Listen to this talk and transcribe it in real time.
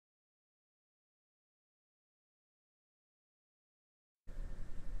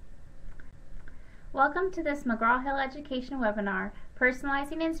Welcome to this McGraw-Hill Education webinar,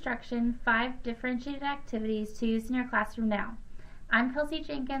 Personalizing Instruction, 5 Differentiated Activities to Use in Your Classroom Now. I'm Kelsey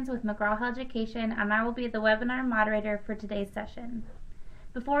Jenkins with McGraw-Hill Education, and I will be the webinar moderator for today's session.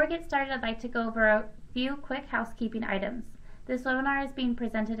 Before we get started, I'd like to go over a few quick housekeeping items. This webinar is being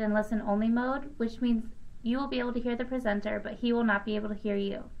presented in listen-only mode, which means you will be able to hear the presenter, but he will not be able to hear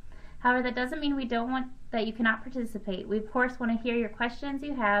you. However, that doesn't mean we don't want that you cannot participate. We of course want to hear your questions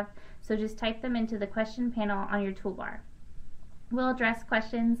you have, so just type them into the question panel on your toolbar. We'll address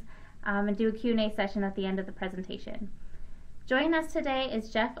questions and do a Q&A session at the end of the presentation. Joining us today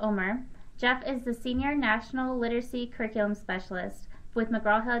is Jeff Ohmer. Jeff is the Senior National Literacy Curriculum Specialist with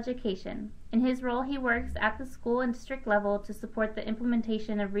McGraw-Hill Education. In his role, he works at the school and district level to support the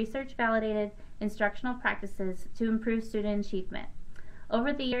implementation of research-validated instructional practices to improve student achievement.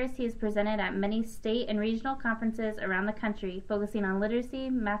 Over the years, he has presented at many state and regional conferences around the country, focusing on literacy,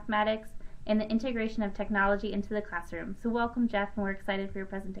 mathematics, and the integration of technology into the classroom. So welcome, Jeff, and we're excited for your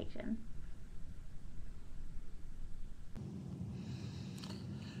presentation.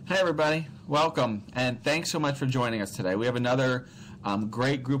 Hi, everybody. Welcome, and thanks so much for joining us today. We have another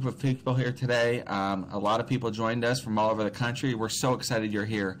great group of people here today. A lot of people joined us from all over the country. We're so excited you're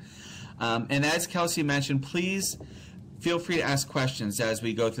here. And as Kelsey mentioned, please feel free to ask questions as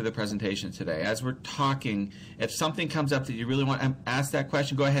we go through the presentation today. As we're talking, if something comes up that you really want to ask that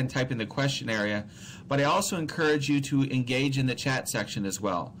question, go ahead and type in the question area. But I also encourage you to engage in the chat section as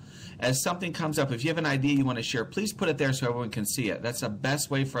well. As something comes up, if you have an idea you want to share, please put it there so everyone can see it. That's the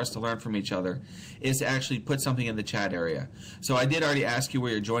best way for us to learn from each other, is to actually put something in the chat area. So I did already ask you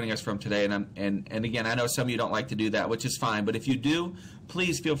where you're joining us from today, and again, I know some of you don't like to do that, which is fine, but if you do,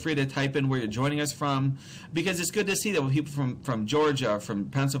 please feel free to type in where you're joining us from, because it's good to see that people from Georgia, from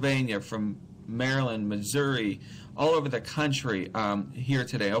Pennsylvania, from Maryland, Missouri, all over the country here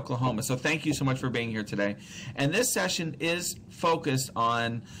today, Oklahoma. So thank you so much for being here today. And this session is focused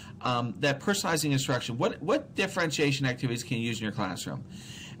on that personalizing instruction. What differentiation activities can you use in your classroom?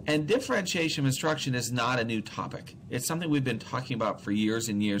 And differentiation of instruction is not a new topic. It's something we've been talking about for years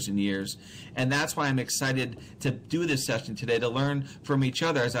and years and years. And that's why I'm excited to do this session today, to learn from each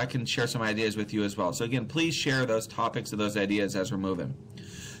other as I can share some ideas with you as well. So again, please share those topics and those ideas as we're moving.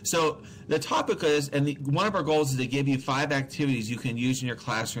 So the topic is, and one of our goals is to give you 5 activities you can use in your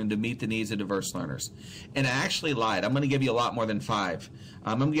classroom to meet the needs of diverse learners. And I actually lied. I'm going to give you a lot more than 5.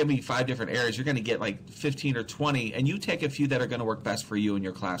 I'm going to give you 5 different areas. You're going to get like 15 or 20, and you take a few that are going to work best for you in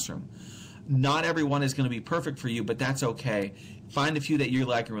your classroom. Not everyone is going to be perfect for you, but that's okay. Find a few that you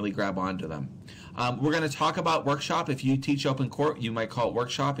like and really grab onto them. We're going to talk about workshop. If you teach open court, you might call it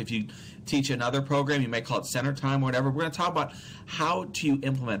workshop. If you teach another program, you may call it center time or whatever. We're going to talk about how to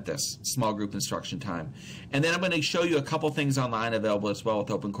implement this small group instruction time. And then I'm going to show you a couple things online available as well with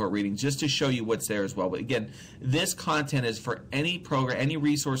open court reading, just to show you what's there as well. But again, this content is for any program, any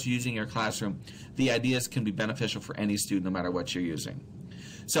resource you're using in your classroom. The ideas can be beneficial for any student, no matter what you're using.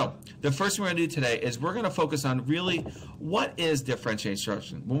 So the first thing we're going to do today is we're going to focus on really what is differentiated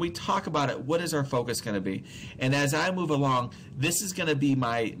instruction. When we talk about it, what is our focus going to be? And as I move along, this is going to be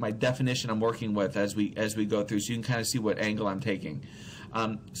my definition I'm working with as we go through, so you can kind of see what angle I'm taking.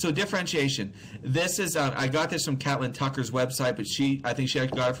 So differentiation. This is I got this from Catlin Tucker's website, but I think she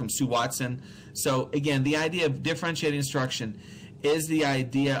actually got it from Sue Watson. So again, the idea of differentiated instruction is the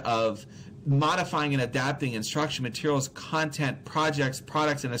idea of modifying and adapting instruction materials, content, projects,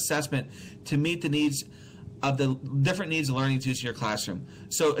 products, and assessment to meet the needs of the different needs of learning students in your classroom.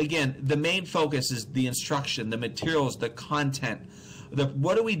 So again, the main focus is the instruction, the materials, the content.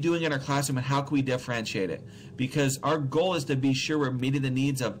 What are we doing in our classroom and how can we differentiate it? Because our goal is to be sure we're meeting the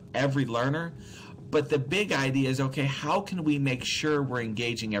needs of every learner. But the big idea is, okay, how can we make sure we're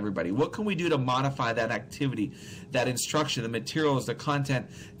engaging everybody? What can we do to modify that activity, that instruction, the materials, the content,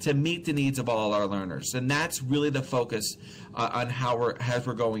 to meet the needs of all our learners? And that's really the focus on how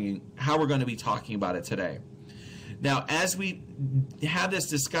we're going to be talking about it today. Now, as we have this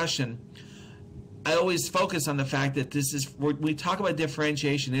discussion, I always focus on the fact that when we talk about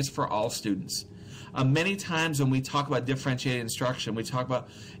differentiation, it's for all students. Many times when we talk about differentiated instruction, we talk about,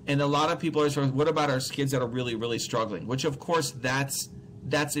 and a lot of people are sort of, what about our kids that are really, really struggling? Which of course that's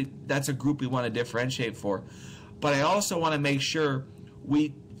a group we want to differentiate for. But I also want to make sure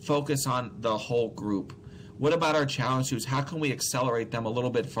we focus on the whole group. What about our challenge students? How can we accelerate them a little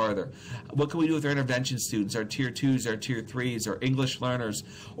bit farther? What can we do with our intervention students, our tier 2s, our tier 3s, our English learners,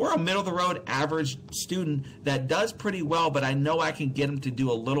 or a middle-of-the-road average student that does pretty well, but I know I can get them to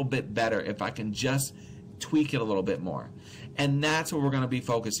do a little bit better if I can just tweak it a little bit more. And that's what we're going to be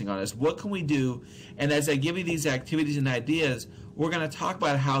focusing on, is what can we do. And as I give you these activities and ideas, we're going to talk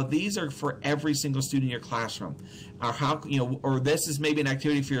about how these are for every single student in your classroom, or how, or this is maybe an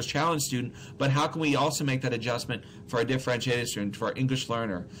activity for your challenge student, but how can we also make that adjustment for our differentiated student, for our English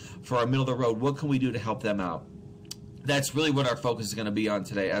learner, for our middle of the road? What can we do to help them out? That's really what our focus is going to be on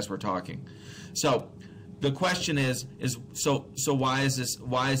today as we're talking. So the question is so why is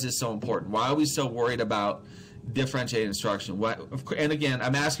this so important? Why are we so worried about differentiated instruction? And again,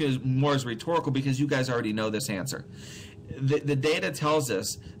 I'm asking it more as rhetorical because you guys already know this answer. The data tells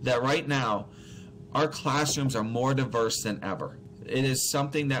us that right now our classrooms are more diverse than ever. It is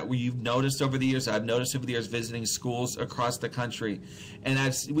something that we've noticed over the years. I've noticed over the years visiting schools across the country, and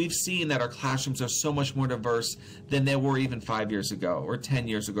we've seen that our classrooms are so much more diverse than they were even 5 years ago, or 10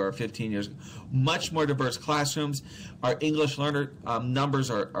 years ago, or 15 years ago. Much more diverse classrooms. Our English learner numbers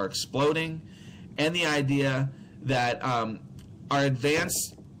are exploding, and the idea that our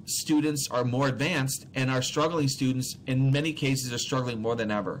advanced students are more advanced, and our struggling students, in many cases, are struggling more than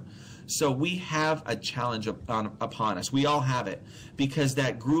ever. So we have a challenge upon us. We all have it, because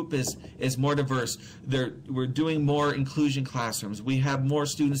that group is more diverse. We're doing more inclusion classrooms. We have more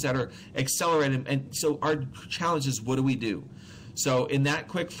students that are accelerating, and so our challenge is, what do we do? So in that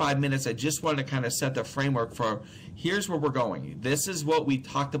quick 5 minutes, I just wanted to kind of set the framework for, here's where we're going. This is what we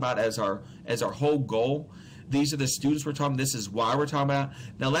talked about as our whole goal. These are the students we're talking about. This is why we're talking about.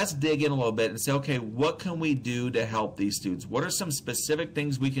 Now let's dig in a little bit and say, okay, what can we do to help these students? What are some specific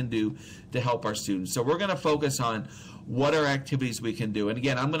things we can do to help our students? So we're going to focus on what are activities we can do. And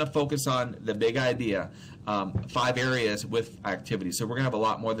again, I'm going to focus on the big idea, 5 areas with activities. So we're going to have a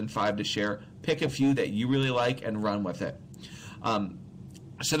lot more than 5 to share. Pick a few that you really like and run with it.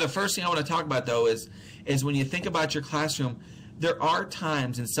 So the first thing I want to talk about, though, is when you think about your classroom, there are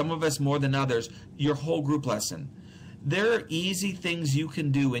times, and some of us more than others, your whole group lesson. There are easy things you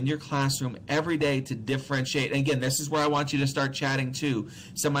can do in your classroom every day to differentiate. And again, this is where I want you to start chatting too.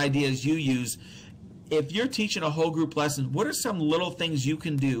 Some ideas you use. If you're teaching a whole group lesson, what are some little things you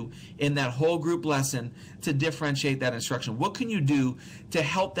can do in that whole group lesson to differentiate that instruction? What can you do to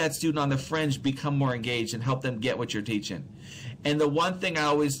help that student on the fringe become more engaged and help them get what you're teaching? And the one thing I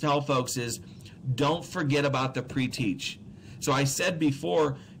always tell folks is, don't forget about the pre-teach. So I said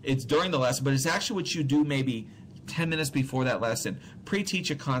before, it's during the lesson, but it's actually what you do maybe 10 minutes before that lesson. Pre-teach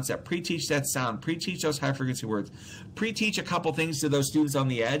a concept, pre-teach that sound, pre-teach those high-frequency words, pre-teach a couple things to those students on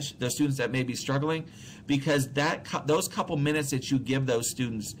the edge, those students that may be struggling, because those couple minutes that you give those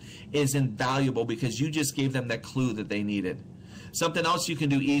students is invaluable, because you just gave them that clue that they needed. Something else you can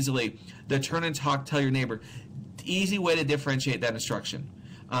do easily, the turn and talk, tell your neighbor. Easy way to differentiate that instruction.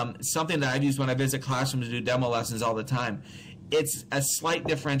 Something that I've used when I visit classrooms to do demo lessons all the time. It's a slight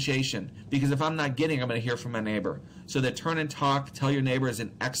differentiation, because if I'm not getting, I'm going to hear from my neighbor. So the turn and talk, tell your neighbor is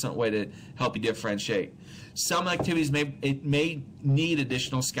an excellent way to help you differentiate. Some activities may need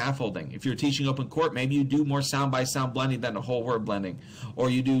additional scaffolding. If you're teaching open court, maybe you do more sound by sound blending than a whole word blending, or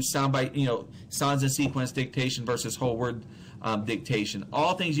you do sound by sounds and sequence dictation versus whole word dictation.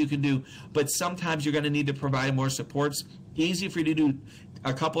 All things you can do, but sometimes you're going to need to provide more supports. Easy for you to do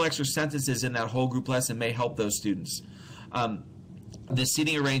a couple extra sentences in that whole group lesson may help those students. The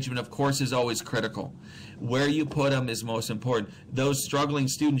seating arrangement, of course, is always critical. Where you put them is most important. Those struggling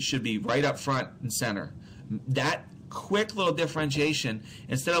students should be right up front and center. That quick little differentiation,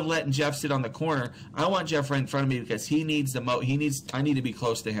 instead of letting Jeff sit on the corner, I want Jeff right in front of me, because he needs the I need to be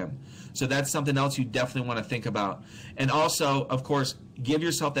close to him. So that's something else you definitely want to think about. And also, of course, give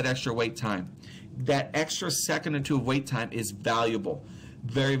yourself that extra wait time. That extra second or two of wait time is valuable.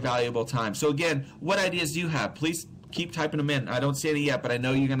 Very valuable time. So again, what ideas do you have? Please keep typing them in. I don't see any yet, but I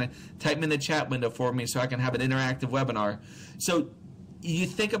know you're going to type them in the chat window for me so I can have an interactive webinar. So you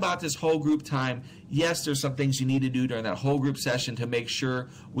think about this whole group time. Yes, there's some things you need to do during that whole group session to make sure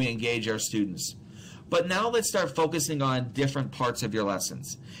we engage our students. But now let's start focusing on different parts of your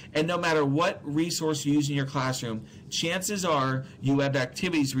lessons. And no matter what resource you use in your classroom, chances are you have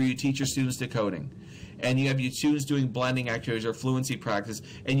activities where you teach your students decoding. And you have your students doing blending activities or fluency practice,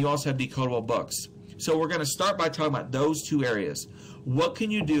 and you also have decodable books. So we're going to start by talking about those 2 areas. What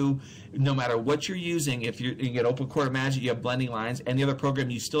can you do no matter what you're using? If you get Open Core Magic, you have blending lines. Any other program,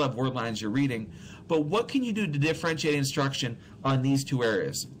 you still have word lines you're reading. But what can you do to differentiate instruction on these 2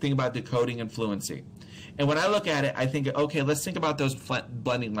 areas? Think about decoding and fluency. And when I look at it, I think, okay, let's think about those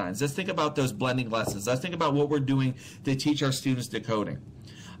blending lines. Let's think about those blending lessons. Let's think about what we're doing to teach our students decoding.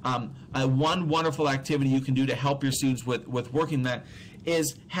 One wonderful activity you can do to help your students with working that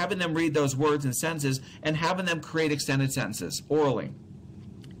is having them read those words and sentences and having them create extended sentences orally.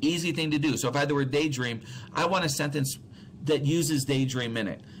 Easy thing to do. So if I had the word daydream, I want a sentence that uses daydream in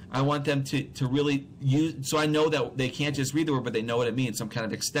it. I want them to really use, so I know that they can't just read the word, but they know what it means, so I'm kind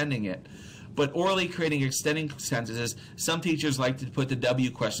of extending it. But orally creating extending sentences, some teachers like to put the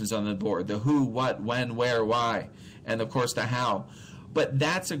W questions on the board, the who, what, when, where, why, and of course the how. But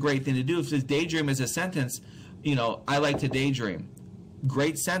that's a great thing to do. If the daydream is a sentence, I like to daydream.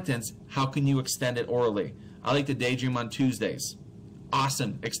 Great sentence, how can you extend it orally? I like to daydream on Tuesdays.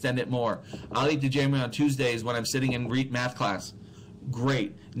 Awesome, extend it more. I like to daydream on Tuesdays when I'm sitting in math class.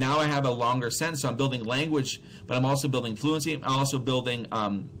 Great. Now I have a longer sentence, so I'm building language, but I'm also building fluency. I'm also building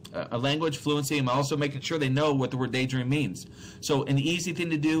a language fluency. I'm also making sure they know what the word daydream means. So an easy thing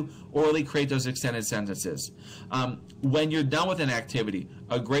to do, orally create those extended sentences. When you're done with an activity,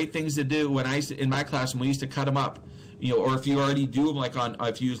 a great things to do, in my classroom, we used to cut them up. Or if you already do them, like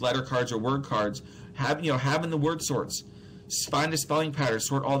if you use letter cards or word cards, having the word sorts. Find a spelling pattern,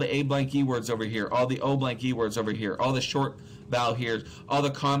 sort all the A blank E words over here, all the O blank E words over here, all the short vowel here, all the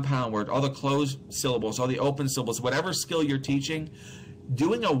compound words, all the closed syllables, all the open syllables, whatever skill you're teaching.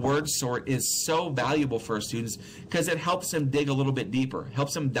 Doing a word sort is so valuable for our students because it helps them dig a little bit deeper,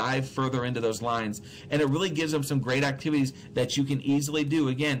 helps them dive further into those lines, and it really gives them some great activities that you can easily do,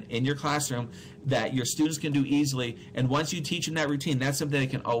 again, in your classroom, that your students can do easily. And once you teach them that routine, that's something they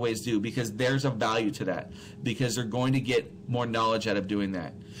can always do because there's a value to that, because they're going to get more knowledge out of doing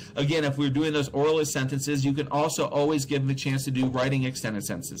that. Again, if we're doing those oral sentences, you can also always give them a chance to do writing extended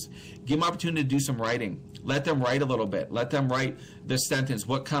sentences. Give them opportunity to do some writing. Let them write a little bit. Let them write the sentence,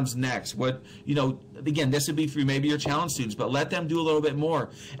 what comes next, again, this would be for maybe your challenge students, but let them do a little bit more.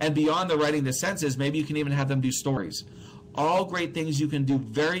 And beyond the writing the sentences, maybe you can even have them do stories. All great things you can do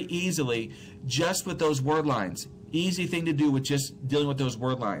very easily just with those word lines. Easy thing to do with just dealing with those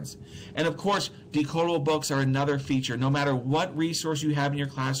word lines. And of course, decodable books are another feature. No matter what resource you have in your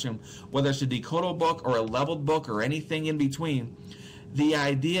classroom, whether it's a decodable book or a leveled book or anything in between, the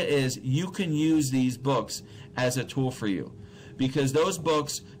idea is you can use these books as a tool for you. Because those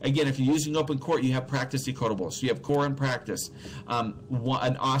books, again, if you're using open court, you have practice decodables. So you have core and practice. An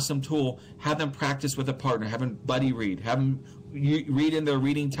awesome tool. Have them practice with a partner. Have them buddy read. Have them read in their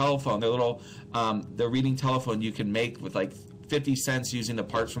reading telephone. Their reading telephone you can make with like 50 cents using the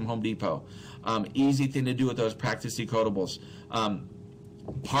parts from Home Depot. Easy thing to do with those practice decodables.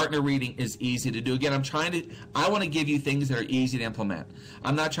 Partner reading is easy to do. Again, I want to give you things that are easy to implement.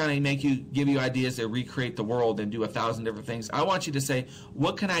 I'm not trying to give you ideas that recreate the world and do 1,000 different things. I want you to say,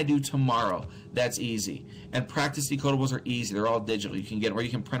 what can I do tomorrow that's easy? And practice decodables are easy. They're all digital. You can get them, or you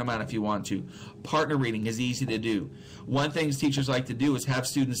can print them out if you want to. Partner reading is easy to do. One thing teachers like to do is have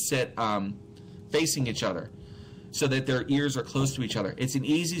students sit facing each other, so that their ears are close to each other. It's an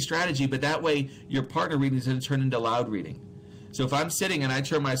easy strategy, but that way your partner reading is going to turn into loud reading. So if I'm sitting and I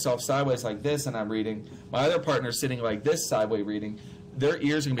turn myself sideways like this and I'm reading, my other partner's sitting like this sideways reading, their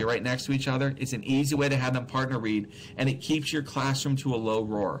ears are going to be right next to each other. It's an easy way to have them partner read, and it keeps your classroom to a low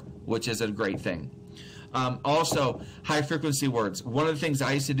roar, which is a great thing. Also, high frequency words. One of the things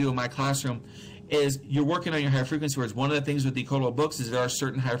I used to do in my classroom is you're working on your high frequency words. One of the things with decodable books is there are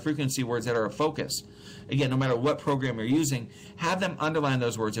certain high frequency words that are a focus. Again, no matter what program you're using, have them underline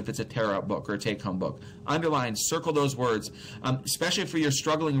those words if it's a tear-out book or a take-home book. Underline, circle those words. Especially for your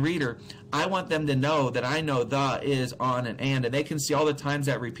struggling reader, I want them to know that I know the, is, on, and they can see all the times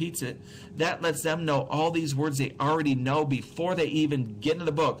that repeats it. That lets them know all these words they already know before they even get into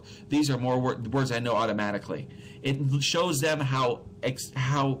the book. These are more words I know automatically. It shows them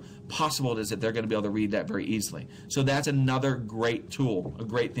how possible it is that they're going to be able to read that very easily. So that's another great tool, a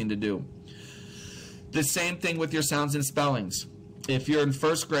great thing to do. The same thing with your sounds and spellings. If you're in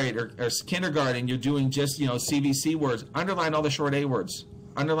first grade or kindergarten, you're doing just CVC words, underline all the short A words,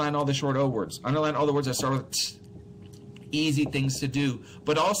 underline all the short O words, underline all the words that start with t. Easy things to do.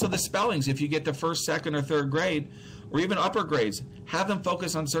 But also the spellings. If you get to first, second, or third grade, or even upper grades, have them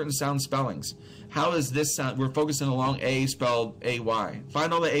focus on certain sound spellings. How is this sound? We're focusing along A spelled A-Y.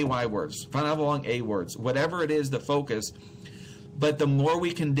 Find all the A-Y words. Find all the long A words. Whatever it is, the focus. But the more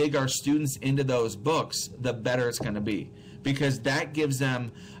we can dig our students into those books, the better it's going to be. Because that gives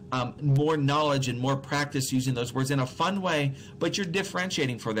them more knowledge and more practice using those words in a fun way, but you're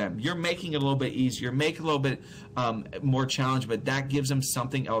differentiating for them. You're making it a little bit easier, make it a little bit more challenge, but that gives them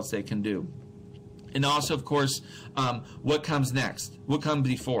something else they can do. And also, of course, what comes next? What comes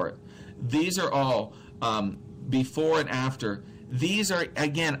before it? These are all before and after. These are,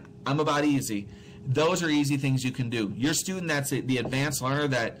 again, I'm about easy. Those are easy things you can do. Your student that's the advanced learner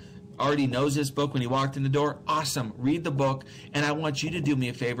that already knows this book when he walked in the door. Awesome. Read the book. And I want you to do me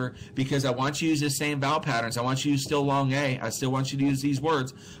a favor, because I want you to use the same vowel patterns. I want you to use still long A. I still want you to use these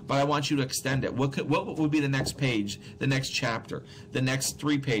words, but I want you to extend it. What would be the next page, the next chapter, the next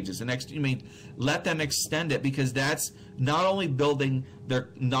 3 pages, the next, let them extend it, because that's not only building their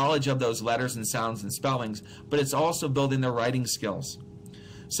knowledge of those letters and sounds and spellings, but it's also building their writing skills.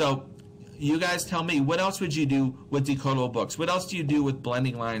 So you guys tell me, what else would you do with decodable books? What else do you do with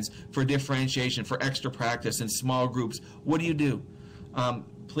blending lines for differentiation, for extra practice in small groups? What do you do?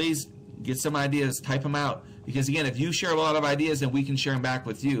 Please get some ideas, type them out. Because again, if you share a lot of ideas, then we can share them back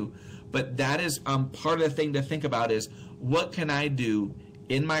with you. But that is part of the thing to think about is, what can I do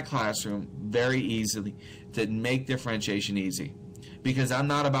in my classroom very easily to make differentiation easy? Because I'm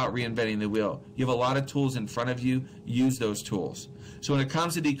not about reinventing the wheel. You have a lot of tools in front of you. Use those tools. So when it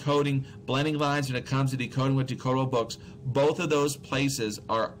comes to decoding blending lines, when it comes to decoding with decodable books, both of those places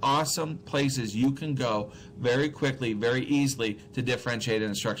are awesome places you can go very quickly, very easily to differentiate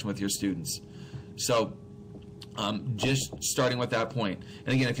instruction with your students. So just starting with that point.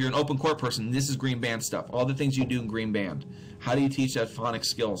 And again, if you're an open court person, this is green band stuff. All the things you do in green band. How do you teach that phonics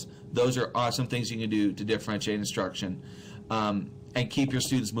skills? Those are awesome things you can do to differentiate instruction. And keep your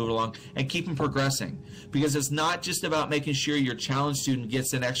students moving along and keep them progressing, because it's not just about making sure your challenge student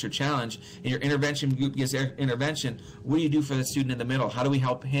gets an extra challenge and your intervention group gets intervention. What do you do for the student in the middle? How do we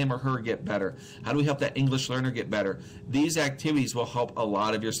help him or her get better? How do we help that English learner get better? These activities will help a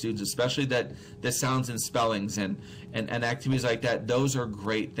lot of your students, especially the sounds and spellings and activities like that. Those are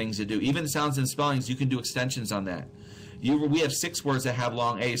great things to do. Even sounds and spellings, you can do extensions on that. We have 6 words that have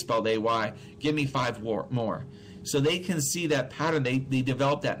long A spelled A-Y. Give me 5 more. So they can see that pattern. They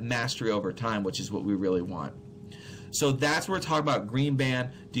develop that mastery over time, which is what we really want. So that's what we're talking about, green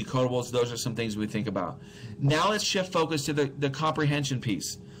band, decodables. Those are some things we think about. Now let's shift focus to the comprehension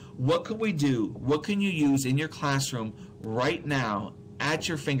piece. What can we do? What can you use in your classroom right now at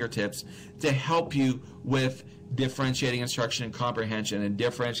your fingertips to help you with differentiating instruction and comprehension and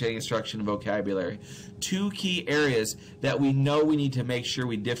differentiating instruction and vocabulary? 2 key areas that we know we need to make sure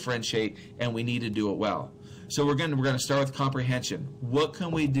we differentiate, and we need to do it well. So we're going to start with comprehension. What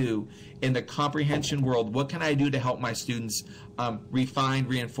can we do in the comprehension world? What can I do to help my students refine,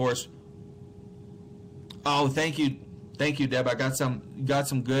 reinforce? Oh, thank you, Deb. I got some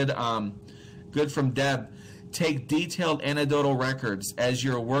good from Deb. Take detailed anecdotal records as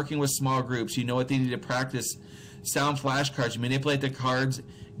you're working with small groups. You know what they need to practice. Sound flashcards. Manipulate the cards.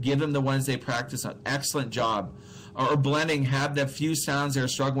 Give them the ones they practice on. Excellent job. Or blending, have the few sounds they're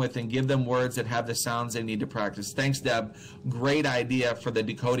struggling with and give them words that have the sounds they need to practice. Thanks, Deb. Great idea for the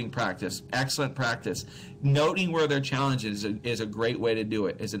decoding practice. Excellent practice. Noting where their challenge is a great way to do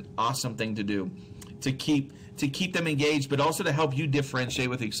it. It's an awesome thing to do to keep them engaged, but also to help you differentiate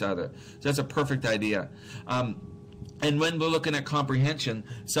with each other. So that's a perfect idea. And when we're looking at comprehension,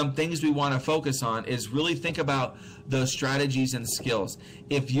 some things we want to focus on is really think about those strategies and skills.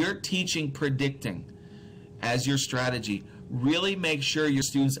 If you're teaching predicting as your strategy, really make sure your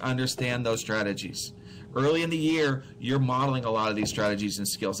students understand those strategies. Early in the year, you're modeling a lot of these strategies and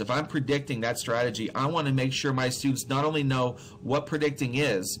skills. If I'm predicting that strategy, I want to make sure my students not only know what predicting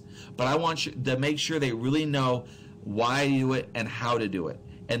is, but I want to make sure they really know why to do it and how to do it.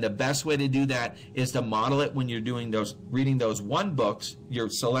 And the best way to do that is to model it when you're reading those 1 books, your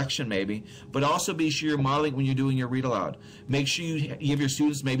selection maybe, but also be sure you're modeling when you're doing your read aloud. Make sure you give your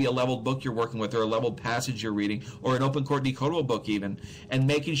students maybe a leveled book you're working with, or a leveled passage you're reading, or an open court decodable book even, and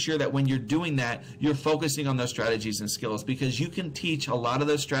making sure that when you're doing that, you're focusing on those strategies and skills, because you can teach a lot of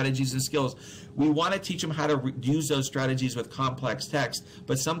those strategies and skills. We want to teach them how to use those strategies with complex text,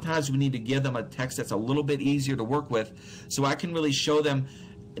 but sometimes we need to give them a text that's a little bit easier to work with, so I can really show them,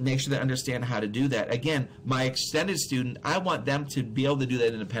 make sure they understand how to do that. Again, my extended student, I want them to be able to do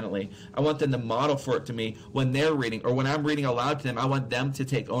that independently. I want them to model for it to me when they're reading, or when I'm reading aloud to them. I want them to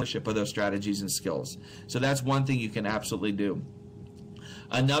take ownership of those strategies and skills. So that's one thing you can absolutely do.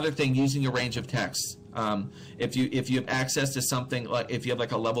 Another thing, using a range of texts. If you have access to something, like if you have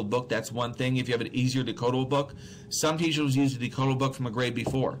like a leveled book, that's one thing. If you have an easier decodable book, some teachers use a decodable book from a grade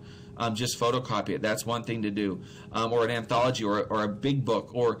before. Just photocopy it. That's one thing to do. Or an anthology, or a big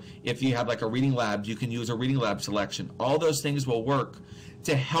book. Or if you have like a reading lab, you can use a reading lab selection. All those things will work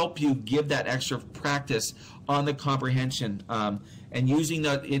to help you give that extra practice on the comprehension, and using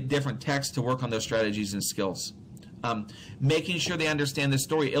the different texts to work on those strategies and skills. Making sure they understand the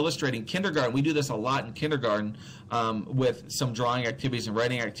story, illustrating. Kindergarten, we do this a lot in kindergarten with some drawing activities and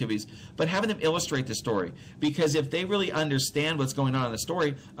writing activities, but having them illustrate the story, because if they really understand what's going on in the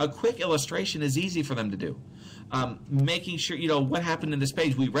story, a quick illustration is easy for them to do. Making sure, what happened in this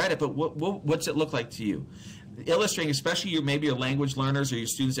page. We read it, but what's it look like to you? Illustrating, especially maybe your language learners or your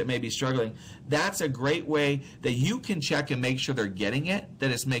students that may be struggling, that's a great way that you can check and make sure they're getting it, that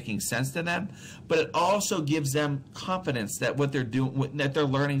it's making sense to them, but it also gives them confidence that what they're doing, that they're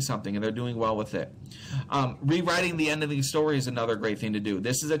learning something and they're doing well with it. Rewriting the end of the story is another great thing to do.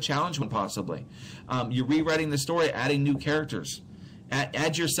 This is a challenge one possibly. You're rewriting the story, adding new characters.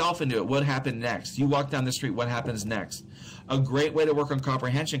 Add yourself into it. What happened next? You walk down the street, what happens next? A great way to work on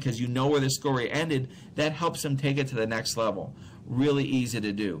comprehension, because you know where the story ended, that helps them take it to the next level. Really easy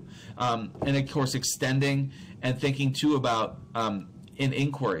to do. And of course, extending and thinking too about an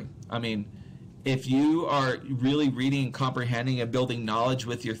inquiry. I mean, if you are really reading and comprehending and building knowledge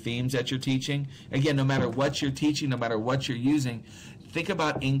with your themes that you're teaching, again, no matter what you're teaching, no matter what you're using, think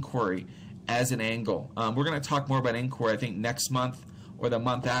about inquiry as an angle. We're going to talk more about inquiry, I think, next month or the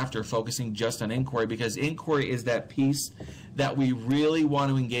month after, focusing just on inquiry, because inquiry is that piece that we really want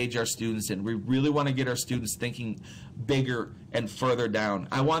to engage our students in. We really want to get our students thinking bigger and further down.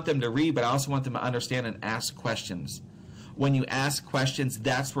 I want them to read, but I also want them to understand and ask questions. When you ask questions,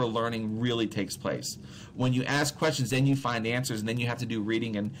 that's where learning really takes place. When you ask questions, then you find answers, and then you have to do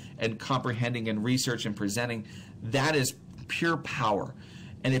reading and comprehending and research and presenting. That is pure power.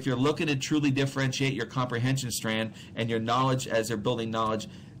 And if you're looking to truly differentiate your comprehension strand and your knowledge as they're building knowledge,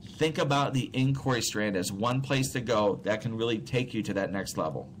 think about the inquiry strand as one place to go that can really take you to that next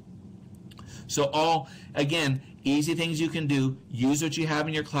level. So again, easy things you can do. Use what you have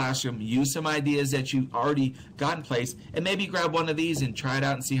in your classroom. Use some ideas that you already got in place, and maybe grab one of these and try it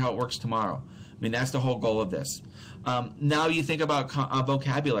out and see how it works tomorrow. I mean, that's the whole goal of this. Now you think about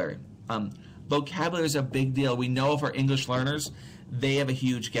vocabulary. Vocabulary is a big deal. We know if our English learners, they have a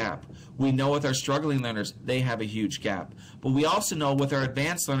huge gap. We know with our struggling learners, they have a huge gap. But we also know with our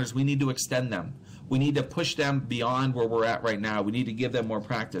advanced learners, we need to extend them. We need to push them beyond where we're at right now. We need to give them more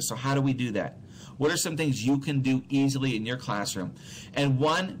practice. So how do we do that? What are some things you can do easily in your classroom? And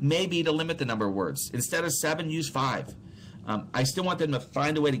one may be to limit the number of words. Instead of 7, use 5. I still want them to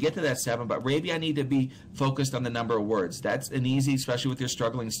find a way to get to that 7, but maybe I need to be focused on the number of words. That's an easy, especially with your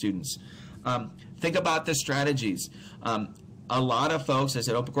struggling students. Think about the strategies. A lot of folks, I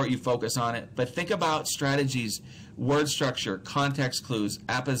said, Open Court, you focus on it, but think about strategies, word structure, context clues,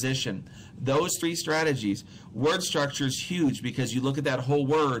 apposition. Those 3 strategies. Word structure is huge because you look at that whole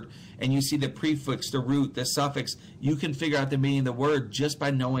word and you see the prefix, the root, the suffix. You can figure out the meaning of the word just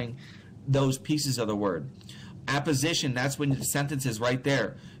by knowing those pieces of the word. Apposition, that's when the sentence is right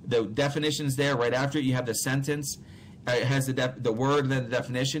there. The definition's there. Right after it, you have the sentence. It has the word and then the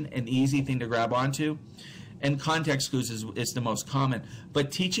definition, an easy thing to grab onto. And context clues is the most common.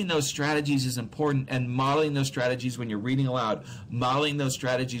 But teaching those strategies is important, and modeling those strategies when you're reading aloud, modeling those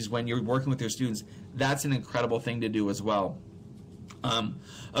strategies when you're working with your students, that's an incredible thing to do as well.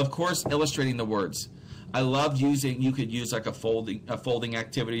 Of course, illustrating the words. I love using, you could use like a folding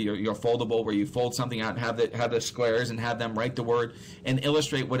activity, or your foldable, where you fold something out and have the squares and have them write the word and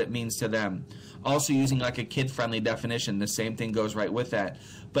illustrate what it means to them. Also using like a kid-friendly definition, the same thing goes right with that.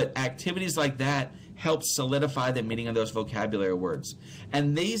 But activities like that help solidify the meaning of those vocabulary words.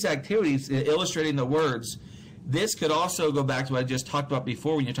 And these activities, illustrating the words, this could also go back to what I just talked about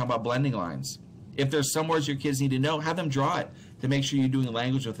before when you're talking about blending lines. If there's some words your kids need to know, have them draw it to make sure you're doing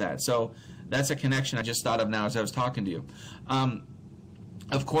language with that. So that's a connection I just thought of now as I was talking to you.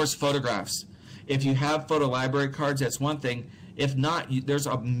 Of course, photographs. If you have photo library cards, that's one thing. If not, there's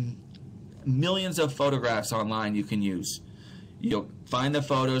millions of photographs online you can use. You'll find the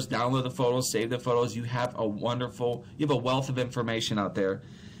photos, download the photos, save the photos. You have a wealth of information out there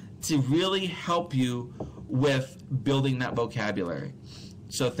to really help you with building that vocabulary.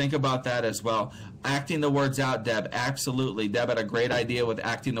 So think about that as well. Acting the words out, Deb. Absolutely. Deb had a great idea with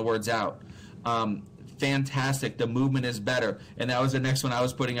acting the words out. Fantastic. The movement is better. And that was the next one I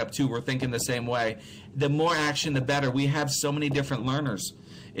was putting up too. We're thinking the same way. The more action, the better. We have so many different learners.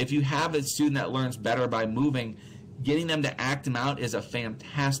 If you have a student that learns better by moving, getting them to act them out is a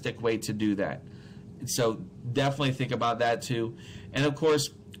fantastic way to do that. So definitely think about that too. And of course,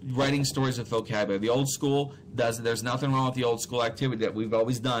 writing stories with vocabulary. The old school does it. There's nothing wrong with the old school activity that we've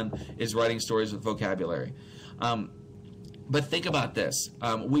always done, is writing stories with vocabulary. But think about this.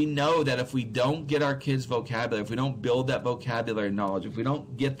 We know that if we don't get our kids vocabulary, if we don't build that vocabulary knowledge, if we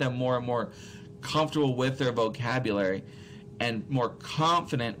don't get them more and more comfortable with their vocabulary and more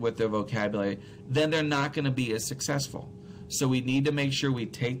confident with their vocabulary, then they're not going to be as successful. So we need to make sure we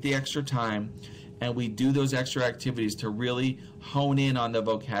take the extra time and we do those extra activities to really hone in on the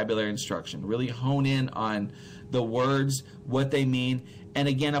vocabulary instruction, really hone in on the words, what they mean, and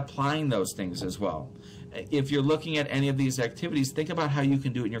again, applying those things as well. if you're looking at any of these activities, think about how you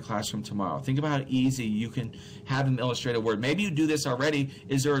can do it in your classroom tomorrow. Think about how easy you can have them illustrate a word. Maybe you do this already.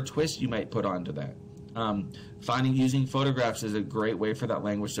 Is there a twist you might put onto that? Using photographs is a great way for that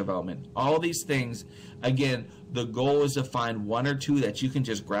language development. All these things, again, the goal is to find one or two that you can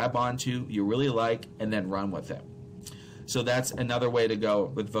just grab onto, you really like, and then run with it. So that's another way to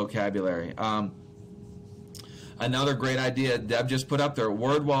go with vocabulary. Another great idea Deb just put up there,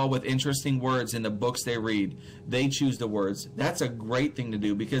 word wall with interesting words in the books they read. They choose the words. That's a great thing to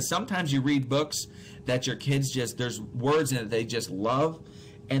do, because sometimes you read books that your kids there's words in it they just love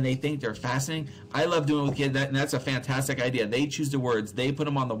and they think they're fascinating. I love doing it with kids, and that's a fantastic idea. They choose the words, they put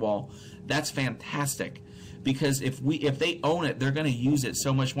them on the wall. That's fantastic, because if they own it, they're going to use it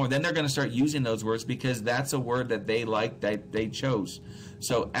so much more. Then they're going to start using those words because that's a word that they like, that they chose.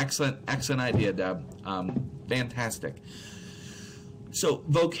 So excellent idea, Deb. Fantastic. So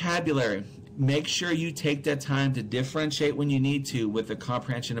vocabulary. Make sure you take that time to differentiate when you need to with the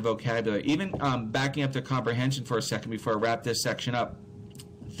comprehension of vocabulary. Even backing up to comprehension for a second before I wrap this section up.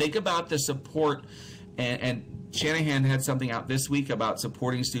 Think about the support, and Shanahan had something out this week about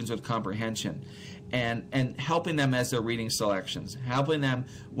supporting students with comprehension. And helping them as they're reading selections, helping them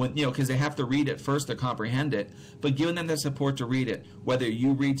when, because they have to read it first to comprehend it, but giving them the support to read it. Whether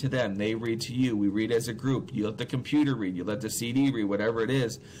you read to them, they read to you, we read as a group, you let the computer read, you let the CD read, whatever it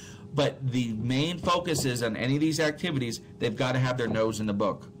is. But the main focus is on any of these activities, they've got to have their nose in the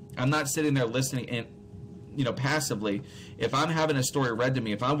book. I'm not sitting there listening and passively. If I'm having a story read to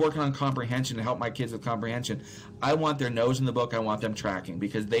me, if I'm working on comprehension to help my kids with comprehension, I want their nose in the book, I want them tracking,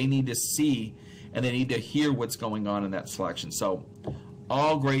 because they need to see and they need to hear what's going on in that selection. So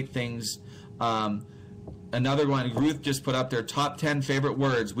all great things. Another one, Ruth just put up their top 10 favorite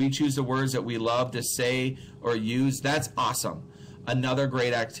words. We choose the words that we love to say or use. That's awesome. Another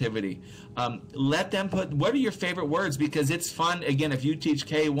great activity. Let them put, what are your favorite words? Because it's fun. Again, if you teach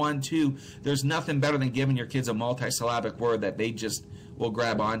K1, 2, there's nothing better than giving your kids a multisyllabic word that they just will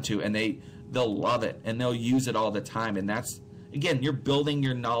grab onto, and they'll love it, and they'll use it all the time. And that's, again, you're building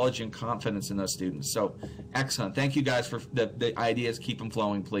your knowledge and confidence in those students. So excellent. Thank you guys for the ideas. Keep them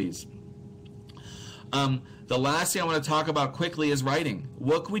flowing, please. The last thing I want to talk about quickly is writing.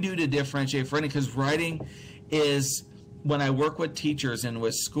 What can we do to differentiate for writing? Because writing is, when I work with teachers and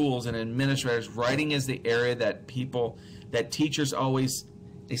with schools and administrators, writing is the area that teachers always,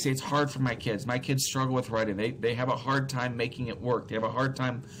 they say it's hard for my kids. My kids struggle with writing. They have a hard time making it work. They have a hard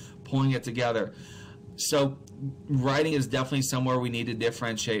time pulling it together. So writing is definitely somewhere we need to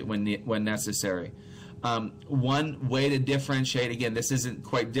differentiate when necessary. One way to differentiate, again, this isn't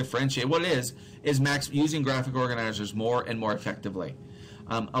quite differentiate. What it is using graphic organizers more and more effectively.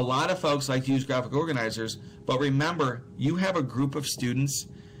 A lot of folks like to use graphic organizers, but remember, you have a group of students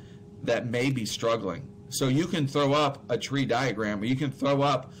that may be struggling. So you can throw up a tree diagram, or you can throw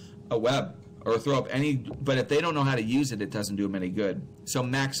up a web, or throw up but if they don't know how to use it, it doesn't do them any good. So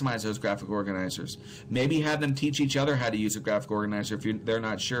maximize those graphic organizers. Maybe have them teach each other how to use a graphic organizer if they're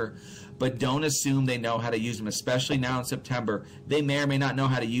not sure, but don't assume they know how to use them, especially now in September. They may or may not know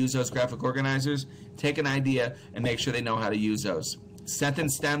how to use those graphic organizers. Take an idea and make sure they know how to use those.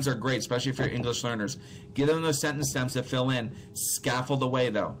 Sentence stems are great, especially for your English learners. Give them those sentence stems to fill in. Scaffold the way,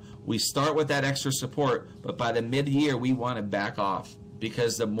 though. We start with that extra support, but by the mid-year, we want to back off,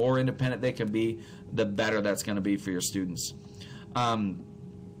 because the more independent they can be, the better that's going to be for your students.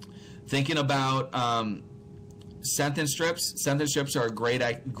 Thinking about sentence strips. Sentence strips are a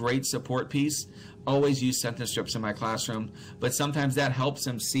great support piece. Always use sentence strips in my classroom, but sometimes that helps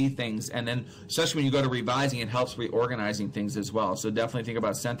them see things, and then especially when you go to revising, it helps reorganizing things as well. So definitely think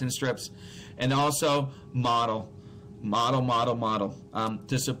about sentence strips. And also model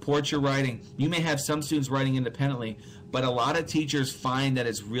to support your writing. You may have some students writing independently, but a lot of teachers find that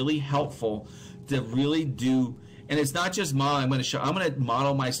it's really helpful to really do. And it's not just modeling. I'm going to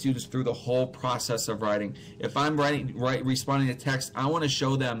model my students through the whole process of writing. If I'm responding to text, I want to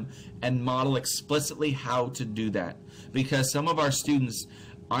show them and model explicitly how to do that, because some of our students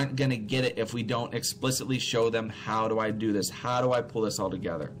aren't going to get it if we don't explicitly show them, how do I do this? How do I pull this all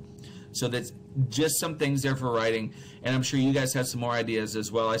together? So that's just some things there for writing, and I'm sure you guys have some more ideas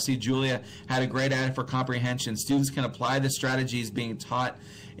as well. I see Julia had a great idea for comprehension. Students can apply the strategies being taught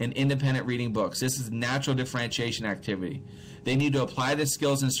in independent reading books. This is natural differentiation activity. They need to apply the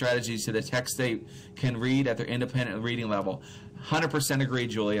skills and strategies to the text they can read at their independent reading level. 100% agree,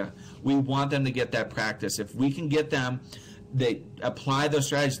 Julia. We want them to get that practice. If we can get them, they apply those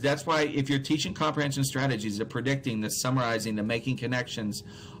strategies. That's why if you're teaching comprehension strategies, the predicting, the summarizing, the making connections,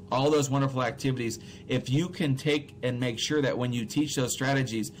 all those wonderful activities, if you can take and make sure that when you teach those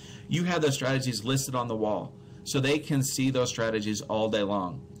strategies, you have those strategies listed on the wall so they can see those strategies all day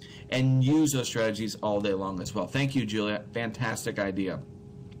long and use those strategies all day long as well. Thank you, Julia. Fantastic idea.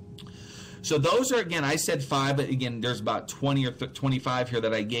 So those are, again, I said 5, but again, there's about 20 or 25 here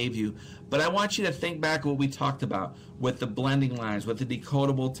that I gave you. But I want you to think back what we talked about with the blending lines, with the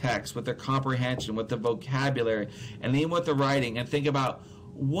decodable text, with the comprehension, with the vocabulary, and even with the writing, and think about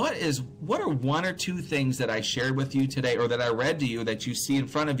what are 1 or 2 things that I shared with you today or that I read to you that you see in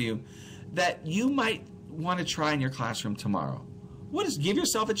front of you that you might want to try in your classroom tomorrow. Give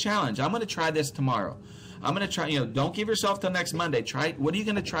yourself a challenge. I'm going to try this tomorrow. I'm going to try, don't give yourself till next Monday. What are you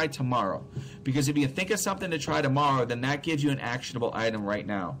going to try tomorrow? Because if you think of something to try tomorrow, then that gives you an actionable item right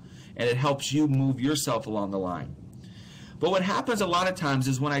now. And it helps you move yourself along the line. But what happens a lot of times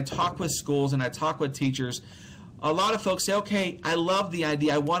is when I talk with schools and I talk with teachers, a lot of folks say, okay, I love the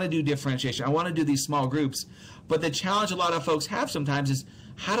idea. I want to do differentiation. I want to do these small groups. But the challenge a lot of folks have sometimes is,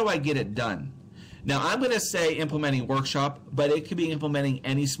 how do I get it done? Now, I'm going to say implementing workshop, but it could be implementing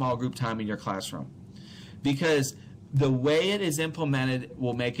any small group time in your classroom. Because the way it is implemented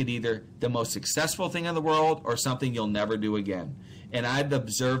will make it either the most successful thing in the world or something you'll never do again. And I've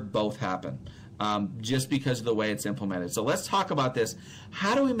observed both happen just because of the way it's implemented. So let's talk about this.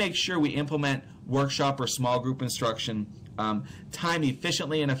 How do we make sure we implement workshop or small group instruction time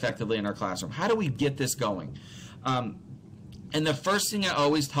efficiently and effectively in our classroom? How do we get this going? And the first thing I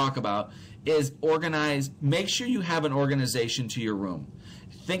always talk about is organize. Make sure you have an organization to your room.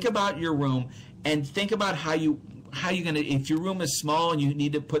 Think about your room and think about how you're going to, if your room is small and you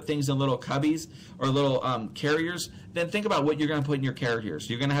need to put things in little cubbies or little carriers, then think about what you're going to put in your carriers.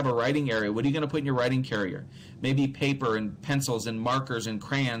 You're going to have a writing area. What are you going to put in your writing carrier? Maybe paper and pencils and markers and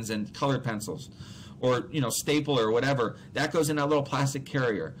crayons and colored pencils, or stapler or whatever. That goes in that little plastic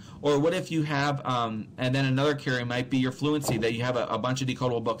carrier. Or what if you have, and then another carrier might be your fluency, that you have a bunch of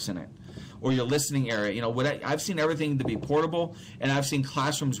decodable books in it. Or your listening area. I've seen everything to be portable, and I've seen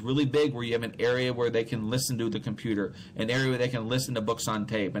classrooms really big where you have an area where they can listen to the computer, an area where they can listen to books on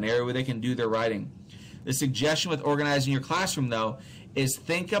tape, an area where they can do their writing. The suggestion with organizing your classroom, though, is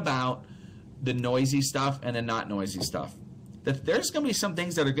think about the noisy stuff and the not noisy stuff. There's going to be some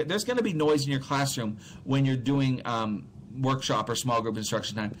things that are good. There's going to be noise in your classroom when you're doing workshop or small group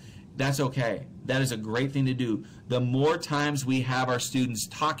instruction time. That's okay. That is a great thing to do. The more times we have our students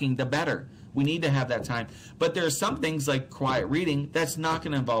talking, the better. We need to have that time. But there are some things like quiet reading that's not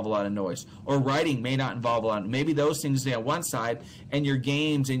going to involve a lot of noise. Or writing may not involve a lot. Maybe those things stay on one side and your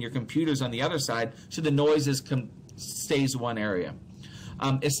games and your computers on the other side, so the noise stays one area.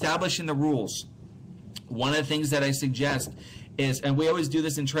 Establishing the rules. One of the things that I suggest is, and we always do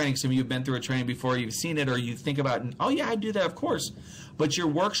this in training, some of you have been through a training before, you've seen it, or you think about, oh yeah, I do that, of course. But your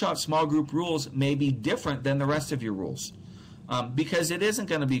workshop small group rules may be different than the rest of your rules. Because it isn't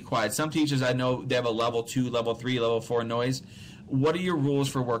going to be quiet. Some teachers I know, they have a level 2, level 3, level 4 noise. What are your rules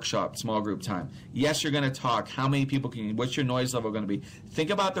for workshop small group time? Yes, you're going to talk. How many people can you, what's your noise level going to be? Think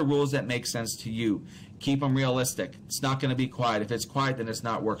about the rules that make sense to you. Keep them realistic. It's not going to be quiet. If it's quiet, then it's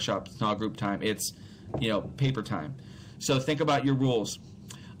not workshop small group time. It's, paper time. So think about your rules.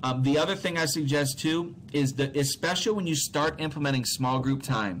 The other thing I suggest too is that, especially when you start implementing small group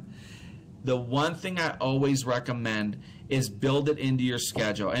time, the one thing I always recommend is build it into your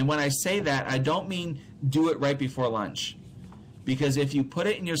schedule. And when I say that, I don't mean do it right before lunch. Because if you put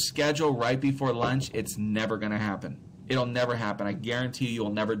it in your schedule right before lunch, it's never going to happen. It'll never happen. I guarantee you,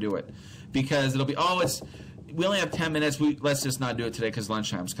 you'll never do it. Because it'll be, we only have 10 minutes. Let's just not do it today because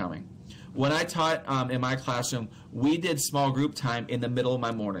lunchtime's coming. When I taught in my classroom, we did small group time in the middle of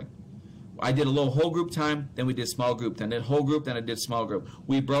my morning. I did a little whole group time, then we did small group, then did whole group, then I did small group.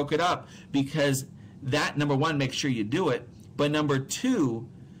 We broke it up because that, number one, makes sure you do it. But number two,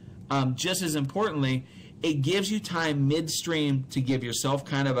 just as importantly, it gives you time midstream to give yourself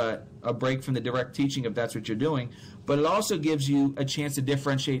kind of a break from the direct teaching if that's what you're doing. But it also gives you a chance to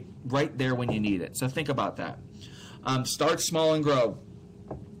differentiate right there when you need it. So think about that. Start small and grow.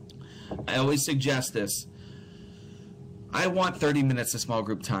 I always suggest this. I want 30 minutes of small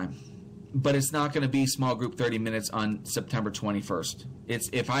group time. But it's not going to be small group 30 minutes on September 21st.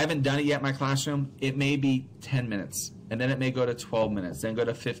 If I haven't done it yet in my classroom, it may be 10 minutes. And then it may go to 12 minutes, then go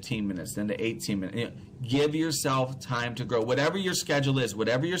to 15 minutes, then to 18 minutes. Give yourself time to grow. Whatever your schedule is,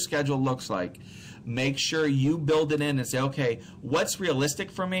 whatever your schedule looks like, make sure you build it in and say, okay, what's realistic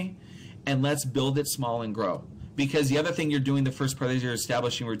for me? And let's build it small and grow. Because the other thing you're doing the first part is you're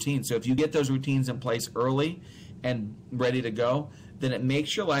establishing routines. So if you get those routines in place early and ready to go, then it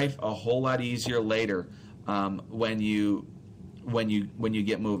makes your life a whole lot easier later when you when you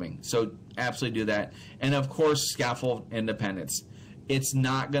get moving. So absolutely do that. And of course, scaffold independence. It's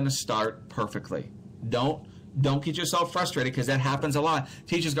not going to start perfectly. Don't get yourself frustrated, because that happens a lot.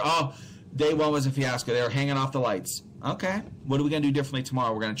 Teachers go, oh, day one was a fiasco. They were hanging off the lights. Okay, what are we going to do differently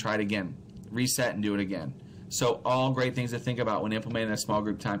tomorrow? We're going to try it again. Reset and do it again. So all great things to think about when implementing a small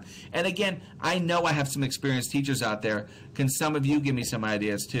group time. And again, I know I have some experienced teachers out there. Can some of you give me some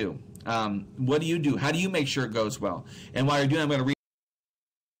ideas too? What do you do? How do you make sure it goes well? And while you're doing it, I'm going to read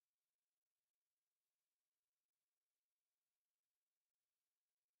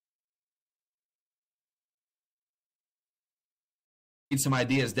some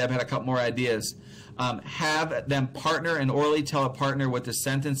ideas. Deb had a couple more ideas. Have them partner and orally tell a partner what the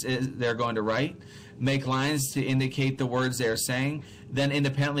sentence is they're going to write. Make lines to indicate the words they're saying. Then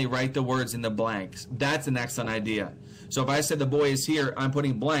independently write the words in the blanks. That's an excellent idea. So if I said the boy is here, I'm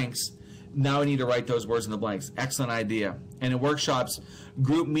putting blanks. Now I need to write those words in the blanks. Excellent idea. And in workshops,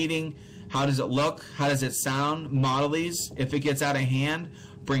 group meeting, how does it look? How does it sound? Model these. If it gets out of hand,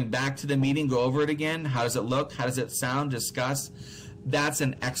 bring back to the meeting, go over it again. How does it look? How does it sound? Discuss. That's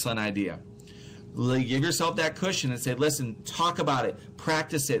an excellent idea. Give yourself that cushion and say, listen, talk about it,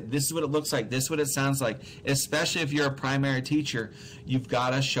 practice it. This is what it looks like. This is what it sounds like. Especially if you're a primary teacher, you've got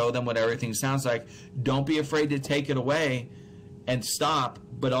to show them what everything sounds like. Don't be afraid to take it away and stop,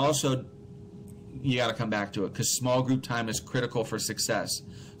 but also you got to come back to it, because small group time is critical for success.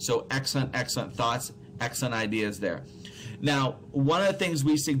 So excellent thoughts, excellent ideas there. Now, one of the things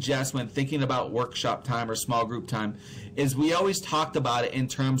we suggest when thinking about workshop time or small group time is we always talked about it in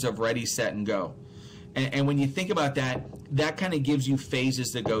terms of ready, set, and go. And when you think about that, that kind of gives you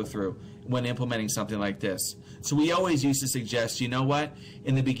phases to go through when implementing something like this. So we always used to suggest, you know what,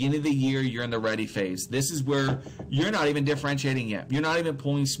 in the beginning of the year, you're in the ready phase. This is where you're not even differentiating yet. You're not even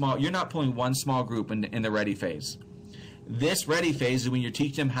pulling one small group in the ready phase. This ready phase is when you're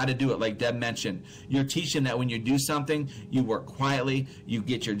teaching them how to do it, like Deb mentioned. You're teaching that when you do something, you work quietly, you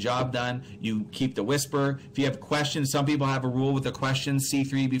get your job done, you keep the whisper. If you have questions, some people have a rule with the questions,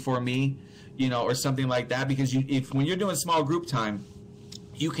 C3 before me, or something like that, because when you're doing small group time,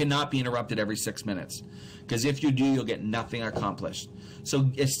 you cannot be interrupted every 6 minutes, because if you do, you'll get nothing accomplished.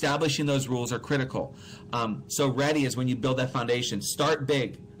 So establishing those rules are critical. So ready is when you build that foundation. Start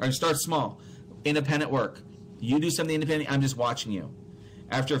big, or start small. Independent work. You do something independent, I'm just watching you.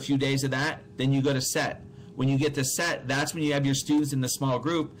 After a few days of that, then you go to set. When you get to set, that's when you have your students in the small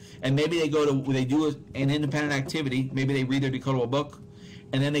group, and maybe they do an independent activity. Maybe they read their decodable book,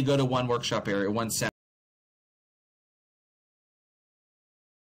 and then they go to one workshop area, one center.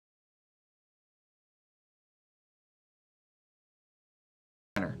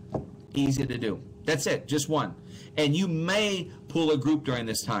 Easy to do. That's it, just one. And you may pull a group during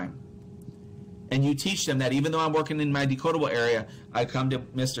this time. And you teach them that even though I'm working in my decodable area, I come to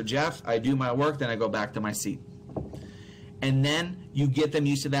Mr. Jeff, I do my work, then I go back to my seat. And then you get them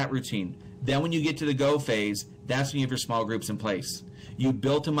used to that routine. Then when you get to the go phase, that's when you have your small groups in place. You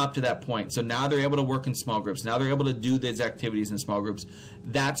built them up to that point. So now they're able to work in small groups. Now they're able to do these activities in small groups.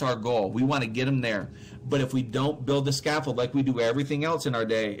 That's our goal. We want to get them there. But if we don't build the scaffold like we do everything else in our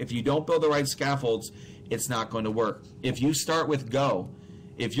day, if you don't build the right scaffolds, it's not going to work. If you start with go,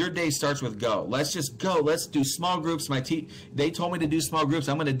 if your day starts with go, let's just go. Let's do small groups. They told me to do small groups.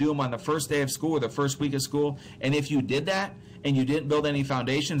 I'm going to do them on the first day of school or the first week of school. And if you did that and you didn't build any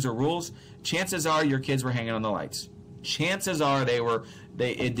foundations or rules, chances are your kids were hanging on the lights. Chances are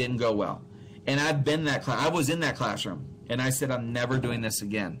it didn't go well. And I've been in that class. I was in that classroom, and I said, I'm never doing this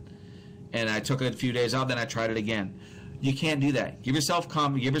again. And I took a few days off, then I tried it again. You can't do that. Give yourself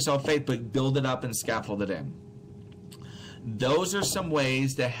confidence, give yourself faith, but build it up and scaffold it in. Those are some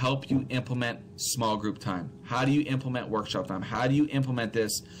ways to help you implement small group time. How do you implement workshop time? How do you implement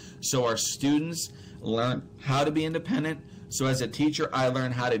this so our students learn how to be independent? So as a teacher, I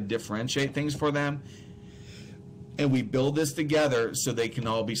learn how to differentiate things for them. And we build this together so they can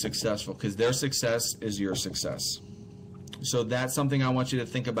all be successful, because their success is your success. So that's something I want you to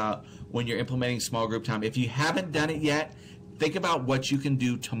think about when you're implementing small group time. If you haven't done it yet, think about what you can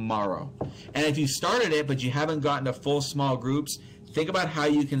do tomorrow. And if you started it but you haven't gotten to full small groups, think about how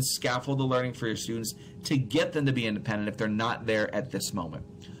you can scaffold the learning for your students to get them to be independent if they're not there at this moment.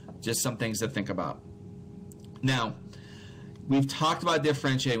 Just some things to think about. Now, we've talked about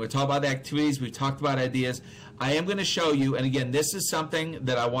differentiating. We've talked about the activities. We've talked about ideas. I am going to show you, and again, this is something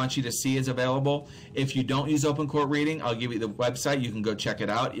that I want you to see is available. If you don't use Open Court Reading, I'll give you the website. You can go check it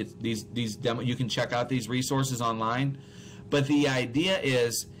out. You can check out these resources online. But the idea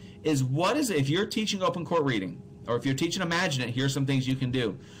is what is it, if you're teaching Open Court Reading, Or if you're teaching Imagine It, here's some things you can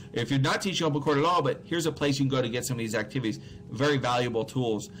do. If you're not teaching open court at all, but here's a place you can go to get some of these activities, very valuable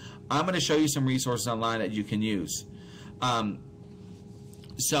tools. I'm going to show you some resources online that you can use.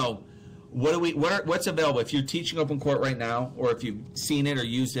 So what's available? If you're teaching open court right now, or if you've seen it or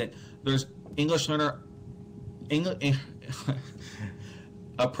used it, there's English Learner,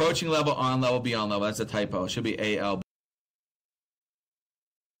 approaching level, on level, beyond level. That's a typo. It should be AL.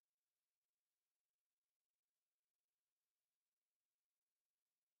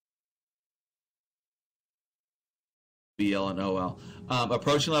 BL and OL.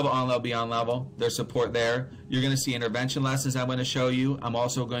 Approaching level, on level, beyond level. There's support there. You're going to see intervention lessons I'm going to show you. I'm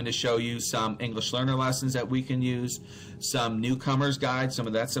also going to show you some English learner lessons that we can use, some newcomers guides, some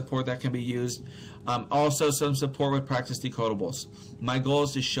of that support that can be used. Also some support with practice decodables. My goal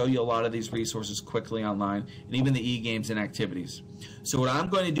is to show you a lot of these resources quickly online, and even the e-games and activities. So what I'm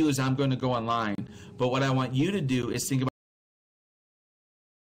going to do is I'm going to go online, but what I want you to do is think about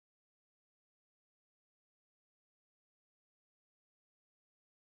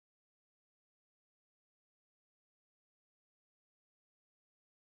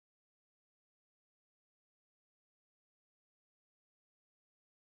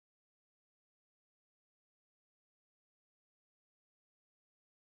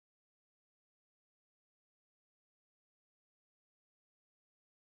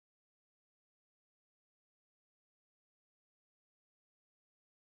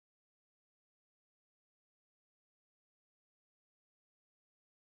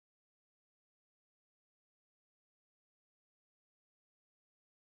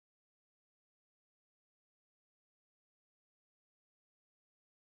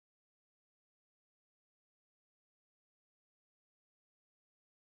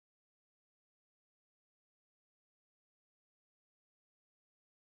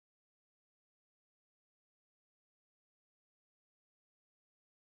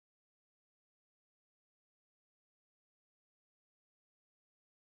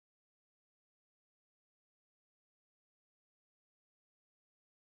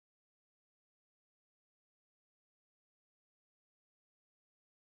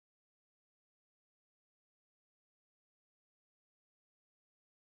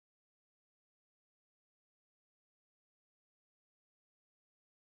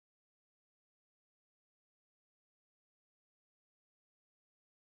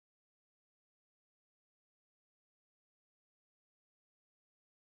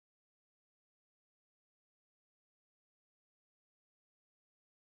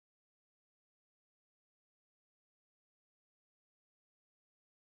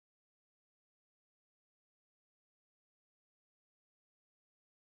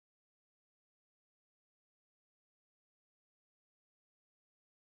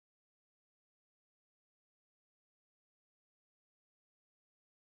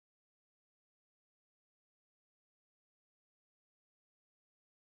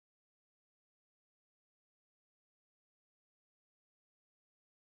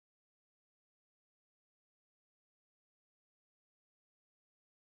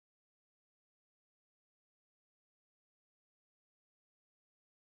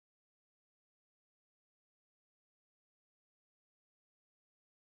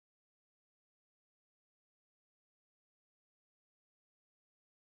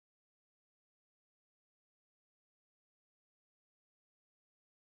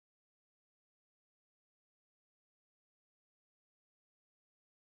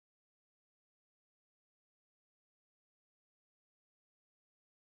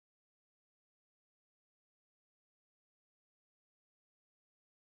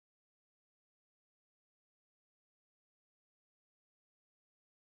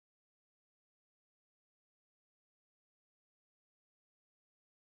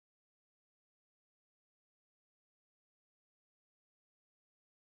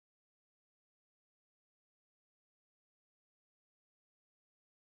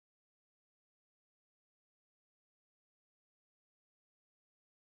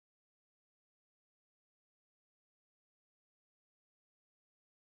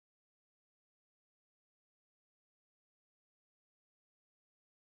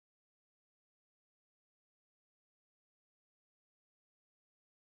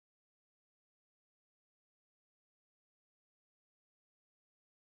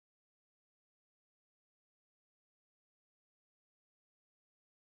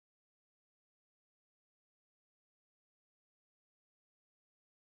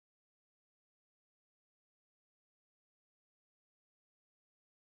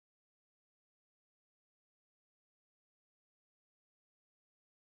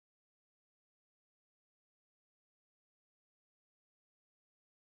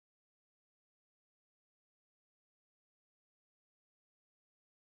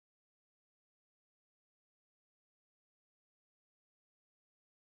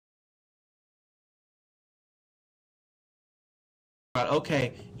about,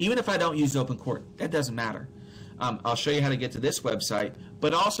 okay, even if I don't use Open Court, that doesn't matter. I'll show you how to get to this website,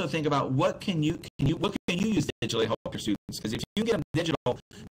 but also think about what can you use digitally to help your students? Because if you get them digital,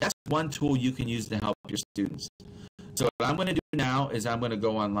 that's one tool you can use to help your students. So what I'm going to do now is I'm going to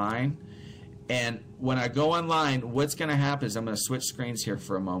go online, and when I go online, what's going to happen is I'm going to switch screens here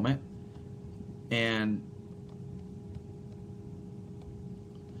for a moment, and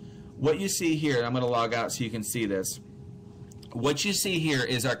what you see here, I'm going to log out so you can see this. What you see here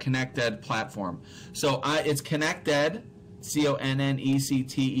is our ConnectEd platform. So it's ConnectEd,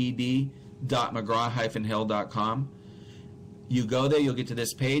 ConnectEd.McGraw-Hill.com. You go there, you'll get to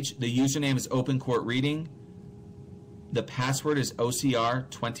this page. The username is Open Court Reading. The password is OCR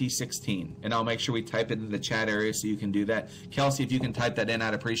 2016. And I'll make sure we type it in the chat area so you can do that. Kelsey, if you can type that in,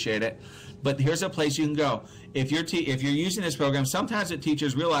 I'd appreciate it. But here's a place you can go. If you're using this program, sometimes the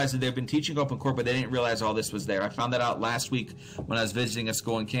teachers realize that they've been teaching Open Court, but they didn't realize all this was there. I found that out last week when I was visiting a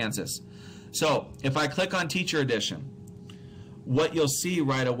school in Kansas. So if I click on Teacher Edition, what you'll see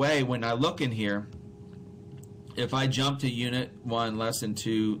right away when I look in here, if I jump to Unit 1, Lesson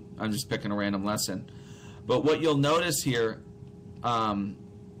 2, I'm just picking a random lesson. But what you'll notice here,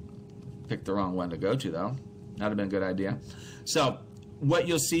 picked the wrong one to go to though. That would have been a good idea. So what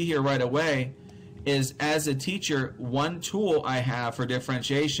you'll see here right away is, as a teacher, one tool I have for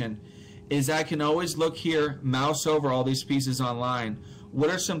differentiation is I can always look here, mouse over all these pieces online. What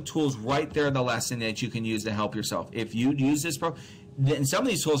are some tools right there in the lesson that you can use to help yourself? If you use this then some of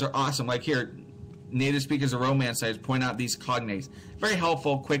these tools are awesome. Like here, Native Speakers of Romance, I point out these cognates. Very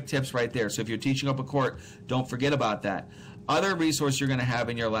helpful, quick tips right there. So if you're teaching Open Court, don't forget about that. Other resource you're going to have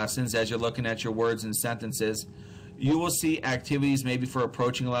in your lessons as you're looking at your words and sentences, you will see activities maybe for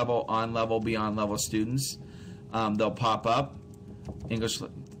approaching level, on level, beyond level students. They'll pop up. English.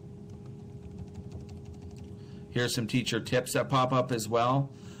 Here's some teacher tips that pop up as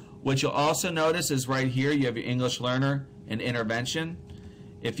well. What you'll also notice is right here you have your English learner and intervention.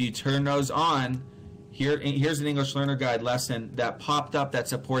 If you turn those on, here's an English learner guide lesson that popped up that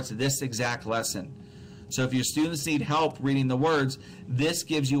supports this exact lesson. So if your students need help reading the words, this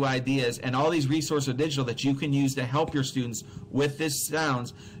gives you ideas, and all these resources are digital that you can use to help your students with this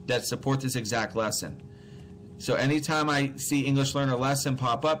sounds that support this exact lesson. So anytime I see English learner lesson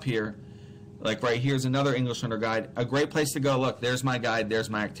pop up here, like right here's another English learner guide, a great place to go. Look, there's my guide, there's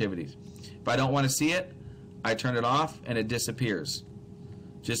my activities. If I don't want to see it, I turn it off and it disappears.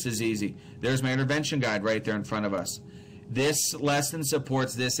 Just as easy. There's my intervention guide right there in front of us. This lesson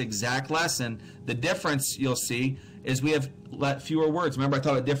supports this exact lesson. The difference you'll see is we have fewer words. Remember I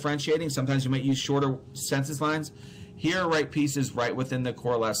talked about differentiating? Sometimes you might use shorter sentence lines. Here are right pieces right within the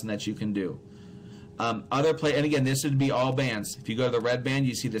core lesson that you can do. And again, this would be all bands. If you go to the red band,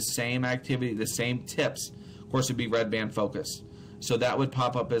 you see the same activity, the same tips. Of course, it would be red band focus. So that would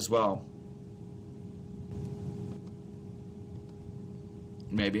pop up as well.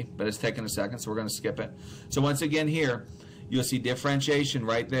 Maybe, but it's taking a second, so we're going to skip it. So once again here, you'll see differentiation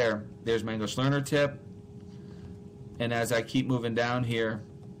right there. There's my English learner tip. And as I keep moving down here,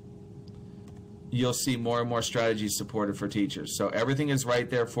 you'll see more and more strategies supported for teachers. So everything is right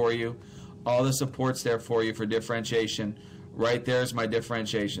there for you. All the support's there for you for differentiation. Right there's my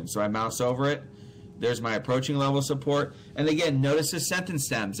differentiation. So I mouse over it. There's my approaching level support. And again, notice the sentence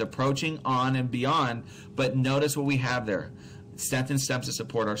stems, approaching, on, and beyond. But notice what we have there. Sentence stems to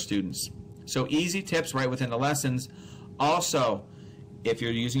support our students. So easy tips right within the lessons. Also, if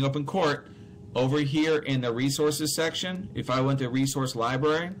you're using Open Court, over here in the resources section, if I went to resource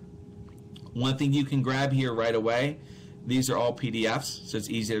library, one thing you can grab here right away, these are all PDFs, so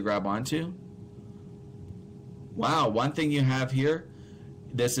it's easy to grab onto. Wow, one thing you have here,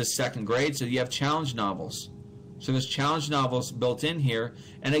 this is second grade, so you have challenge novels. So there's challenge novels built in here,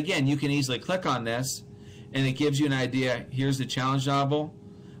 and again, you can easily click on this, and it gives you an idea. Here's the challenge novel.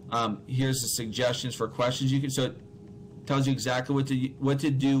 Here's the suggestions for questions you can. So it tells you exactly what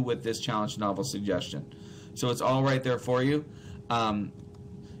to do with this challenge novel suggestion. So it's all right there for you.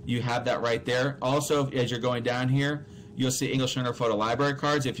 You have that right there. Also, as you're going down here, you'll see English Learner Photo Library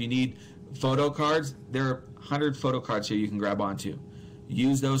cards. If you need photo cards, there are 100 photo cards here you can grab onto.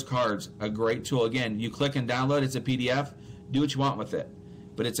 Use those cards. A great tool. Again, you click and download. It's a PDF. Do what you want with it.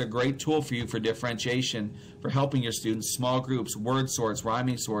 But it's a great tool for you for differentiation, for helping your students, small groups, word sorts,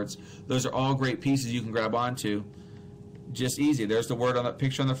 rhyming sorts. Those are all great pieces you can grab onto. Just easy. There's the word on the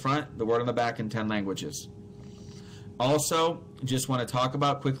picture on the front, the word on the back in 10 languages. Also, just want to talk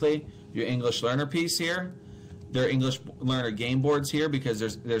about quickly your English Learner piece here. There are English Learner game boards here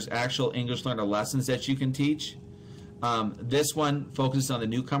because there's actual English Learner lessons that you can teach. This one focuses on the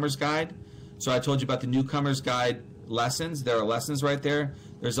Newcomer's Guide. So I told you about the Newcomer's Guide lessons. There are lessons right there.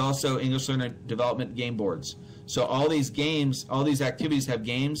 There's also English Learner Development game boards. So all these games, all these activities have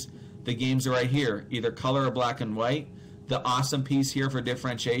games. The games are right here, either color or black and white. The awesome piece here for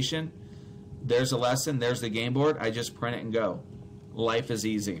differentiation, there's a lesson, there's the game board. I just print it and go. Life is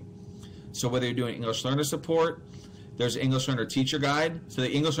easy. So whether you're doing English Learner Support, there's English Learner Teacher Guide. So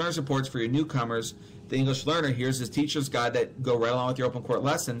the English Learner Support's for your newcomers. The English Learner, here's his Teacher's Guide that go right along with your open court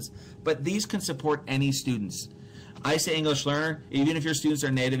lessons. But these can support any students. I say English Learner, even if your students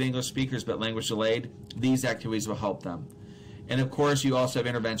are native English speakers but language delayed, these activities will help them. And of course, you also have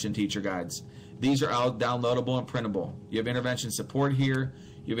intervention teacher guides. These are all downloadable and printable. You have intervention support here.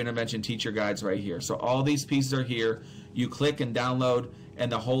 You have intervention teacher guides right here. So all these pieces are here. You click and download,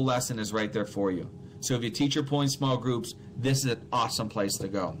 and the whole lesson is right there for you. So if you teach your pulling small groups, this is an awesome place to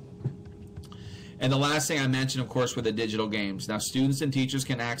go. And the last thing I mentioned, of course, were the digital games. Now, students and teachers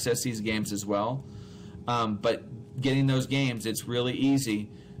can access these games as well. But getting those games, it's really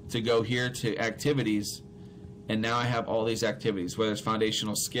easy to go here to activities, and now I have all these activities, whether it's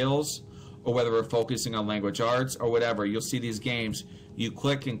foundational skills or whether we're focusing on language arts or whatever. You'll see these games. You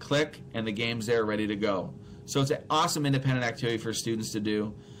click and click, and the game's there ready to go. So it's an awesome independent activity for students to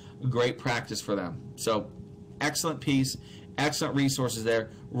do. Great practice for them. So excellent piece, excellent resources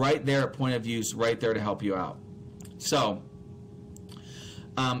there, right there at point of use, right there to help you out. So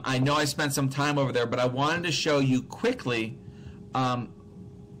I know I spent some time over there, but I wanted to show you quickly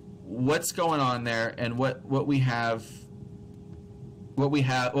what's going on there and what we have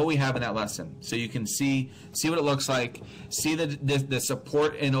in that lesson, so you can see what it looks like, see the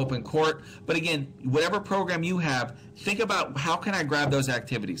support in open court. But again, whatever program you have, think about how can I grab those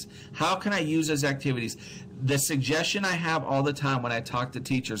activities? How can I use those activities? The suggestion I have all the time when I talk to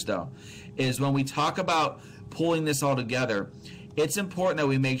teachers, though, is when we talk about pulling this all together, it's important that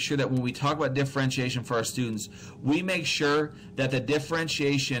we make sure that when we talk about differentiation for our students, we make sure that the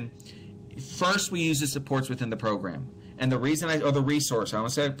differentiation, first we use the supports within the program. And the reason or the resource, I don't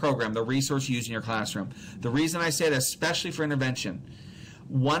want to say program, the resource you use in your classroom. The reason I say that, especially for intervention,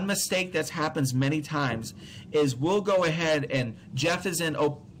 one mistake that happens many times is we'll go ahead and Jeff is in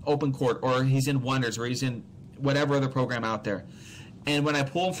open court, or he's in Wonders, or he's in whatever other program out there. And when I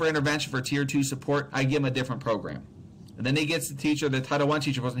pull him for intervention for Tier 2 support, I give him a different program. And then he gets the teacher, the Title I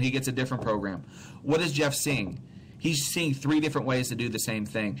teacher, he gets a different program. What is Jeff seeing? He's seeing 3 different ways to do the same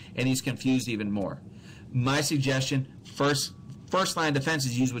thing, and he's confused even more. My suggestion, first line of defense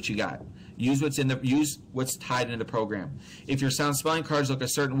is use what you got. Use what's tied into the program. If your sound spelling cards look a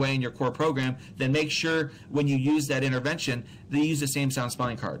certain way in your core program, then make sure when you use that intervention, they use the same sound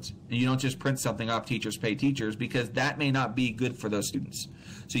spelling cards. And you don't just print something off teachers pay teachers, because that may not be good for those students.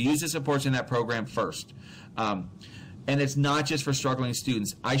 So use the supports in that program first. And it's not just for struggling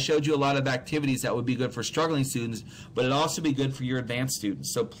students. I showed you a lot of activities that would be good for struggling students, but it'd also be good for your advanced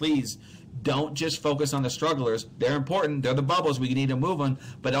students. So please don't just focus on the strugglers. They're important. They're the bubbles. We need to move on.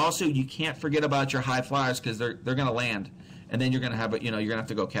 But also, you can't forget about your high flyers, because they're going to land, and then you're going to have you're going to have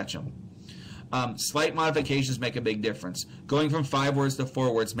to go catch them. Slight modifications make a big difference. Going from 5 words to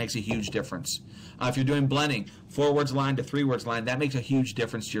 4 words makes a huge difference. If you're doing blending, 4 words line to 3 words line, that makes a huge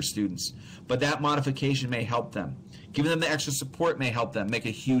difference to your students. But that modification may help them. Giving them the extra support may help them, make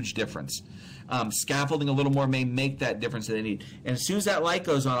a huge difference. Scaffolding a little more may make that difference that they need. And as soon as that light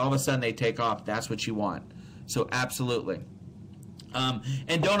goes on, all of a sudden they take off. That's what you want. So absolutely.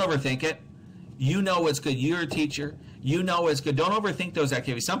 And don't overthink it. You know what's good. You're a teacher. You know what's good. Don't overthink those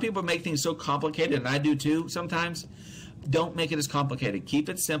activities. Some people make things so complicated, and I do too sometimes. Don't make it as complicated. Keep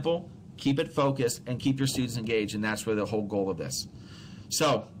it simple, keep it focused, and keep your students engaged, and that's really the whole goal of this.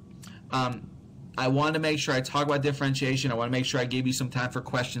 So I wanted to make sure I talk about differentiation. I want to make sure I gave you some time for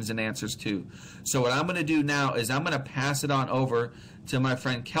questions and answers too. So what I'm going to do now is I'm going to pass it on over to my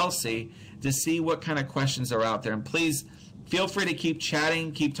friend Kelsey to see what kind of questions are out there. And please feel free to keep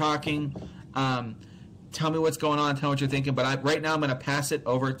chatting, keep talking. Tell me what's going on, tell me what you're thinking. But right now I'm going to pass it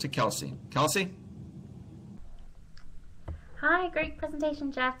over to Kelsey. Kelsey? Hi, great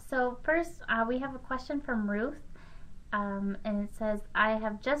presentation, Jeff. So first, we have a question from Ruth, and it says, I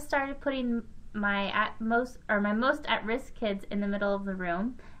have just started putting my most at-risk kids in the middle of the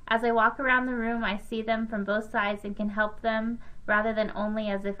room. As I walk around the room, I see them from both sides and can help them rather than only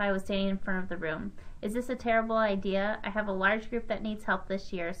as if I was standing in front of the room. Is this a terrible idea? I have a large group that needs help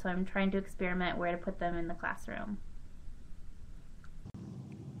this year, so I'm trying to experiment where to put them in the classroom.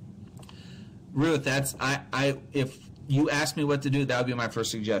 Ruth, if you ask me what to do, that would be my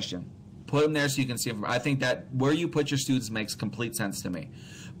first suggestion. Put them there so you can see them. I think that where you put your students makes complete sense to me.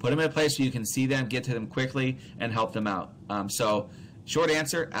 Put them in a place where you can see them, get to them quickly, and help them out. So Short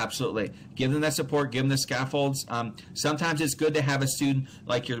answer, absolutely. Give them that support, give them the scaffolds. Sometimes it's good to have a student,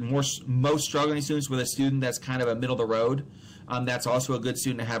 like your most struggling students, with a student that's kind of a middle of the road. That's also a good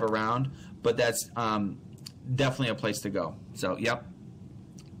student to have around, but that's definitely a place to go. So, yep.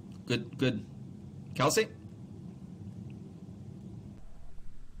 Good. Kelsey?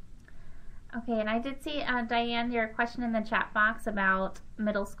 Okay, and I did see, Diane, your question in the chat box about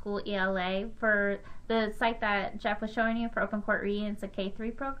middle school ELA. For the site that Jeff was showing you for Open Court Reading, it's a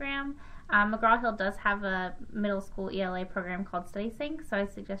K-3 program. McGraw-Hill does have a middle school ELA program called StudySync, so I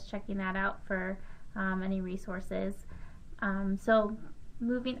suggest checking that out for any resources. So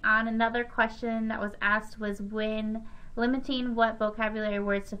moving on, another question that was asked was when limiting what vocabulary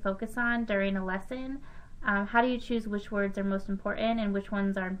words to focus on during a lesson. How do you choose which words are most important and which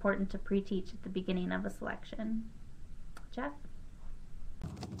ones are important to pre-teach at the beginning of a selection? Jeff?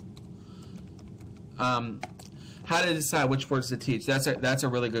 How to decide which words to teach? That's a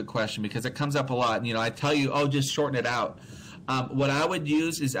really good question, because it comes up a lot. You know, I tell you, oh, just shorten it out. What I would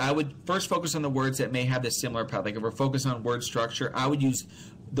use is I would first focus on the words that may have the similar pattern. Like if we're focused on word structure, I would use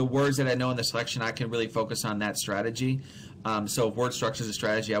the words that I know in the selection. I can really focus on that strategy. So if word structure is a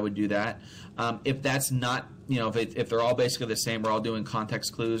strategy, I would do that. If that's not, you know, if they're all basically the same, we're all doing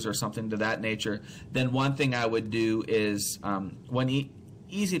context clues or something to that nature, then one thing I would do is,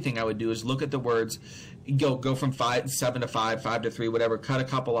 easy thing I would do is look at the words, go from 7 to 5, 5 to 3, whatever, cut a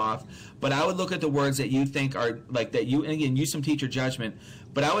couple off. But I would look at the words that you think are like that you, and again, use some teacher judgment,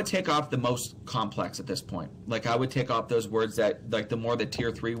 but I would take off the most complex at this point. Like I would take off those words that, like the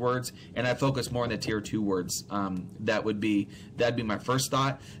tier 3 words, and I focus more on the tier 2 words. That'd be my first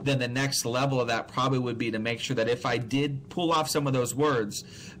thought. Then the next level of that probably would be to make sure that if I did pull off some of those words,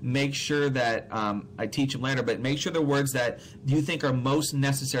 make sure that I teach them later, but make sure the words that you think are most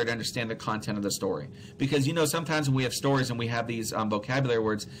necessary to understand the content of the story. Because, you know, sometimes when we have stories and we have these vocabulary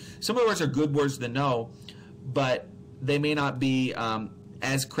words, some of the words are good words to know, but they may not be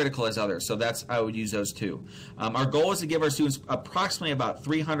as critical as others. So I would use those too. Our goal is to give our students approximately about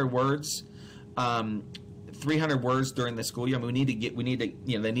 300 words, 300 words during the school year. I mean,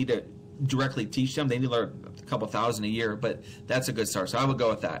 they need to directly teach them. They need to learn a couple thousand a year, but that's a good start. So I would go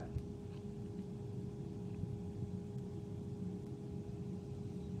with that.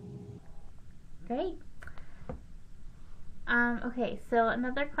 Great. Okay, so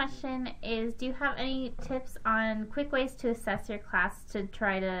another question is, do you have any tips on quick ways to assess your class to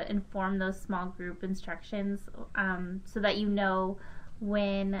try to inform those small group instructions so that you know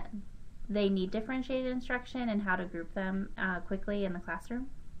when they need differentiated instruction and how to group them quickly in the classroom?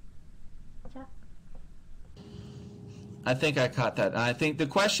 Jeff? I think I caught that. I think the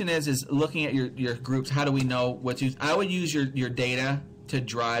question is looking at your groups, how do we know what to use? I would use your data to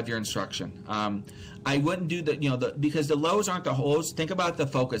drive your instruction. I wouldn't do because the lows aren't the lows. Think about the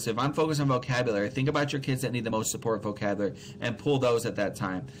focus. If I'm focused on vocabulary, think about your kids that need the most support vocabulary and pull those at that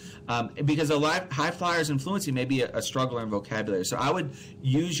time. Because the high flyers and fluency may be a struggler in vocabulary. So I would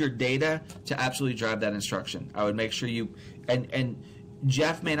use your data to absolutely drive that instruction. I would make sure and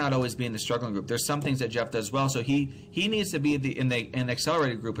Jeff may not always be in the struggling group. There's some things that Jeff does well, so he needs to be in the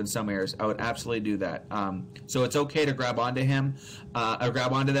accelerated group in some areas. I would absolutely do that. So it's okay to grab onto him, or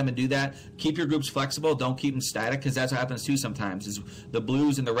grab onto them and do that. Keep your groups flexible. Don't keep them static, because that's what happens too sometimes. Is the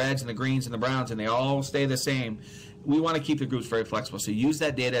blues and the reds and the greens and the browns, and they all stay the same. We want to keep the groups very flexible. So use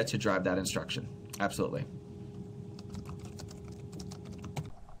that data to drive that instruction. Absolutely.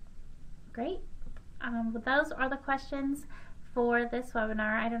 Great. Well, those are the questions for this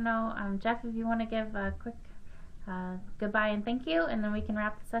webinar. I don't know, Jeff, if you want to give a quick goodbye and thank you, and then we can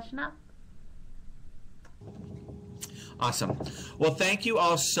wrap the session up. Awesome. Well, thank you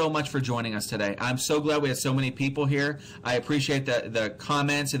all so much for joining us today. I'm so glad we had so many people here. I appreciate the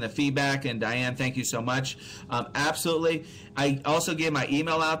comments and the feedback, and Diane, thank you so much. Absolutely. I also gave my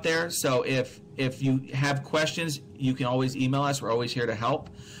email out there, so if you have questions, you can always email us. We're always here to help.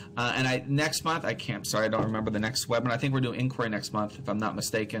 Next month, I don't remember the next webinar. I think we're doing inquiry next month, if I'm not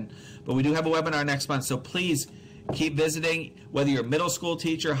mistaken. But we do have a webinar next month, so please keep visiting. Whether you're a middle school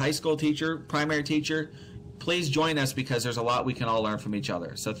teacher, high school teacher, primary teacher, please join us, because there's a lot we can all learn from each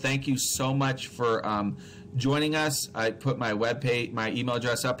other. So thank you so much for joining us. I put my webpage, my email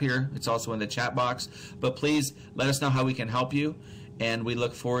address up here. It's also in the chat box. But please let us know how we can help you, and we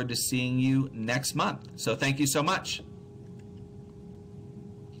look forward to seeing you next month. So thank you so much.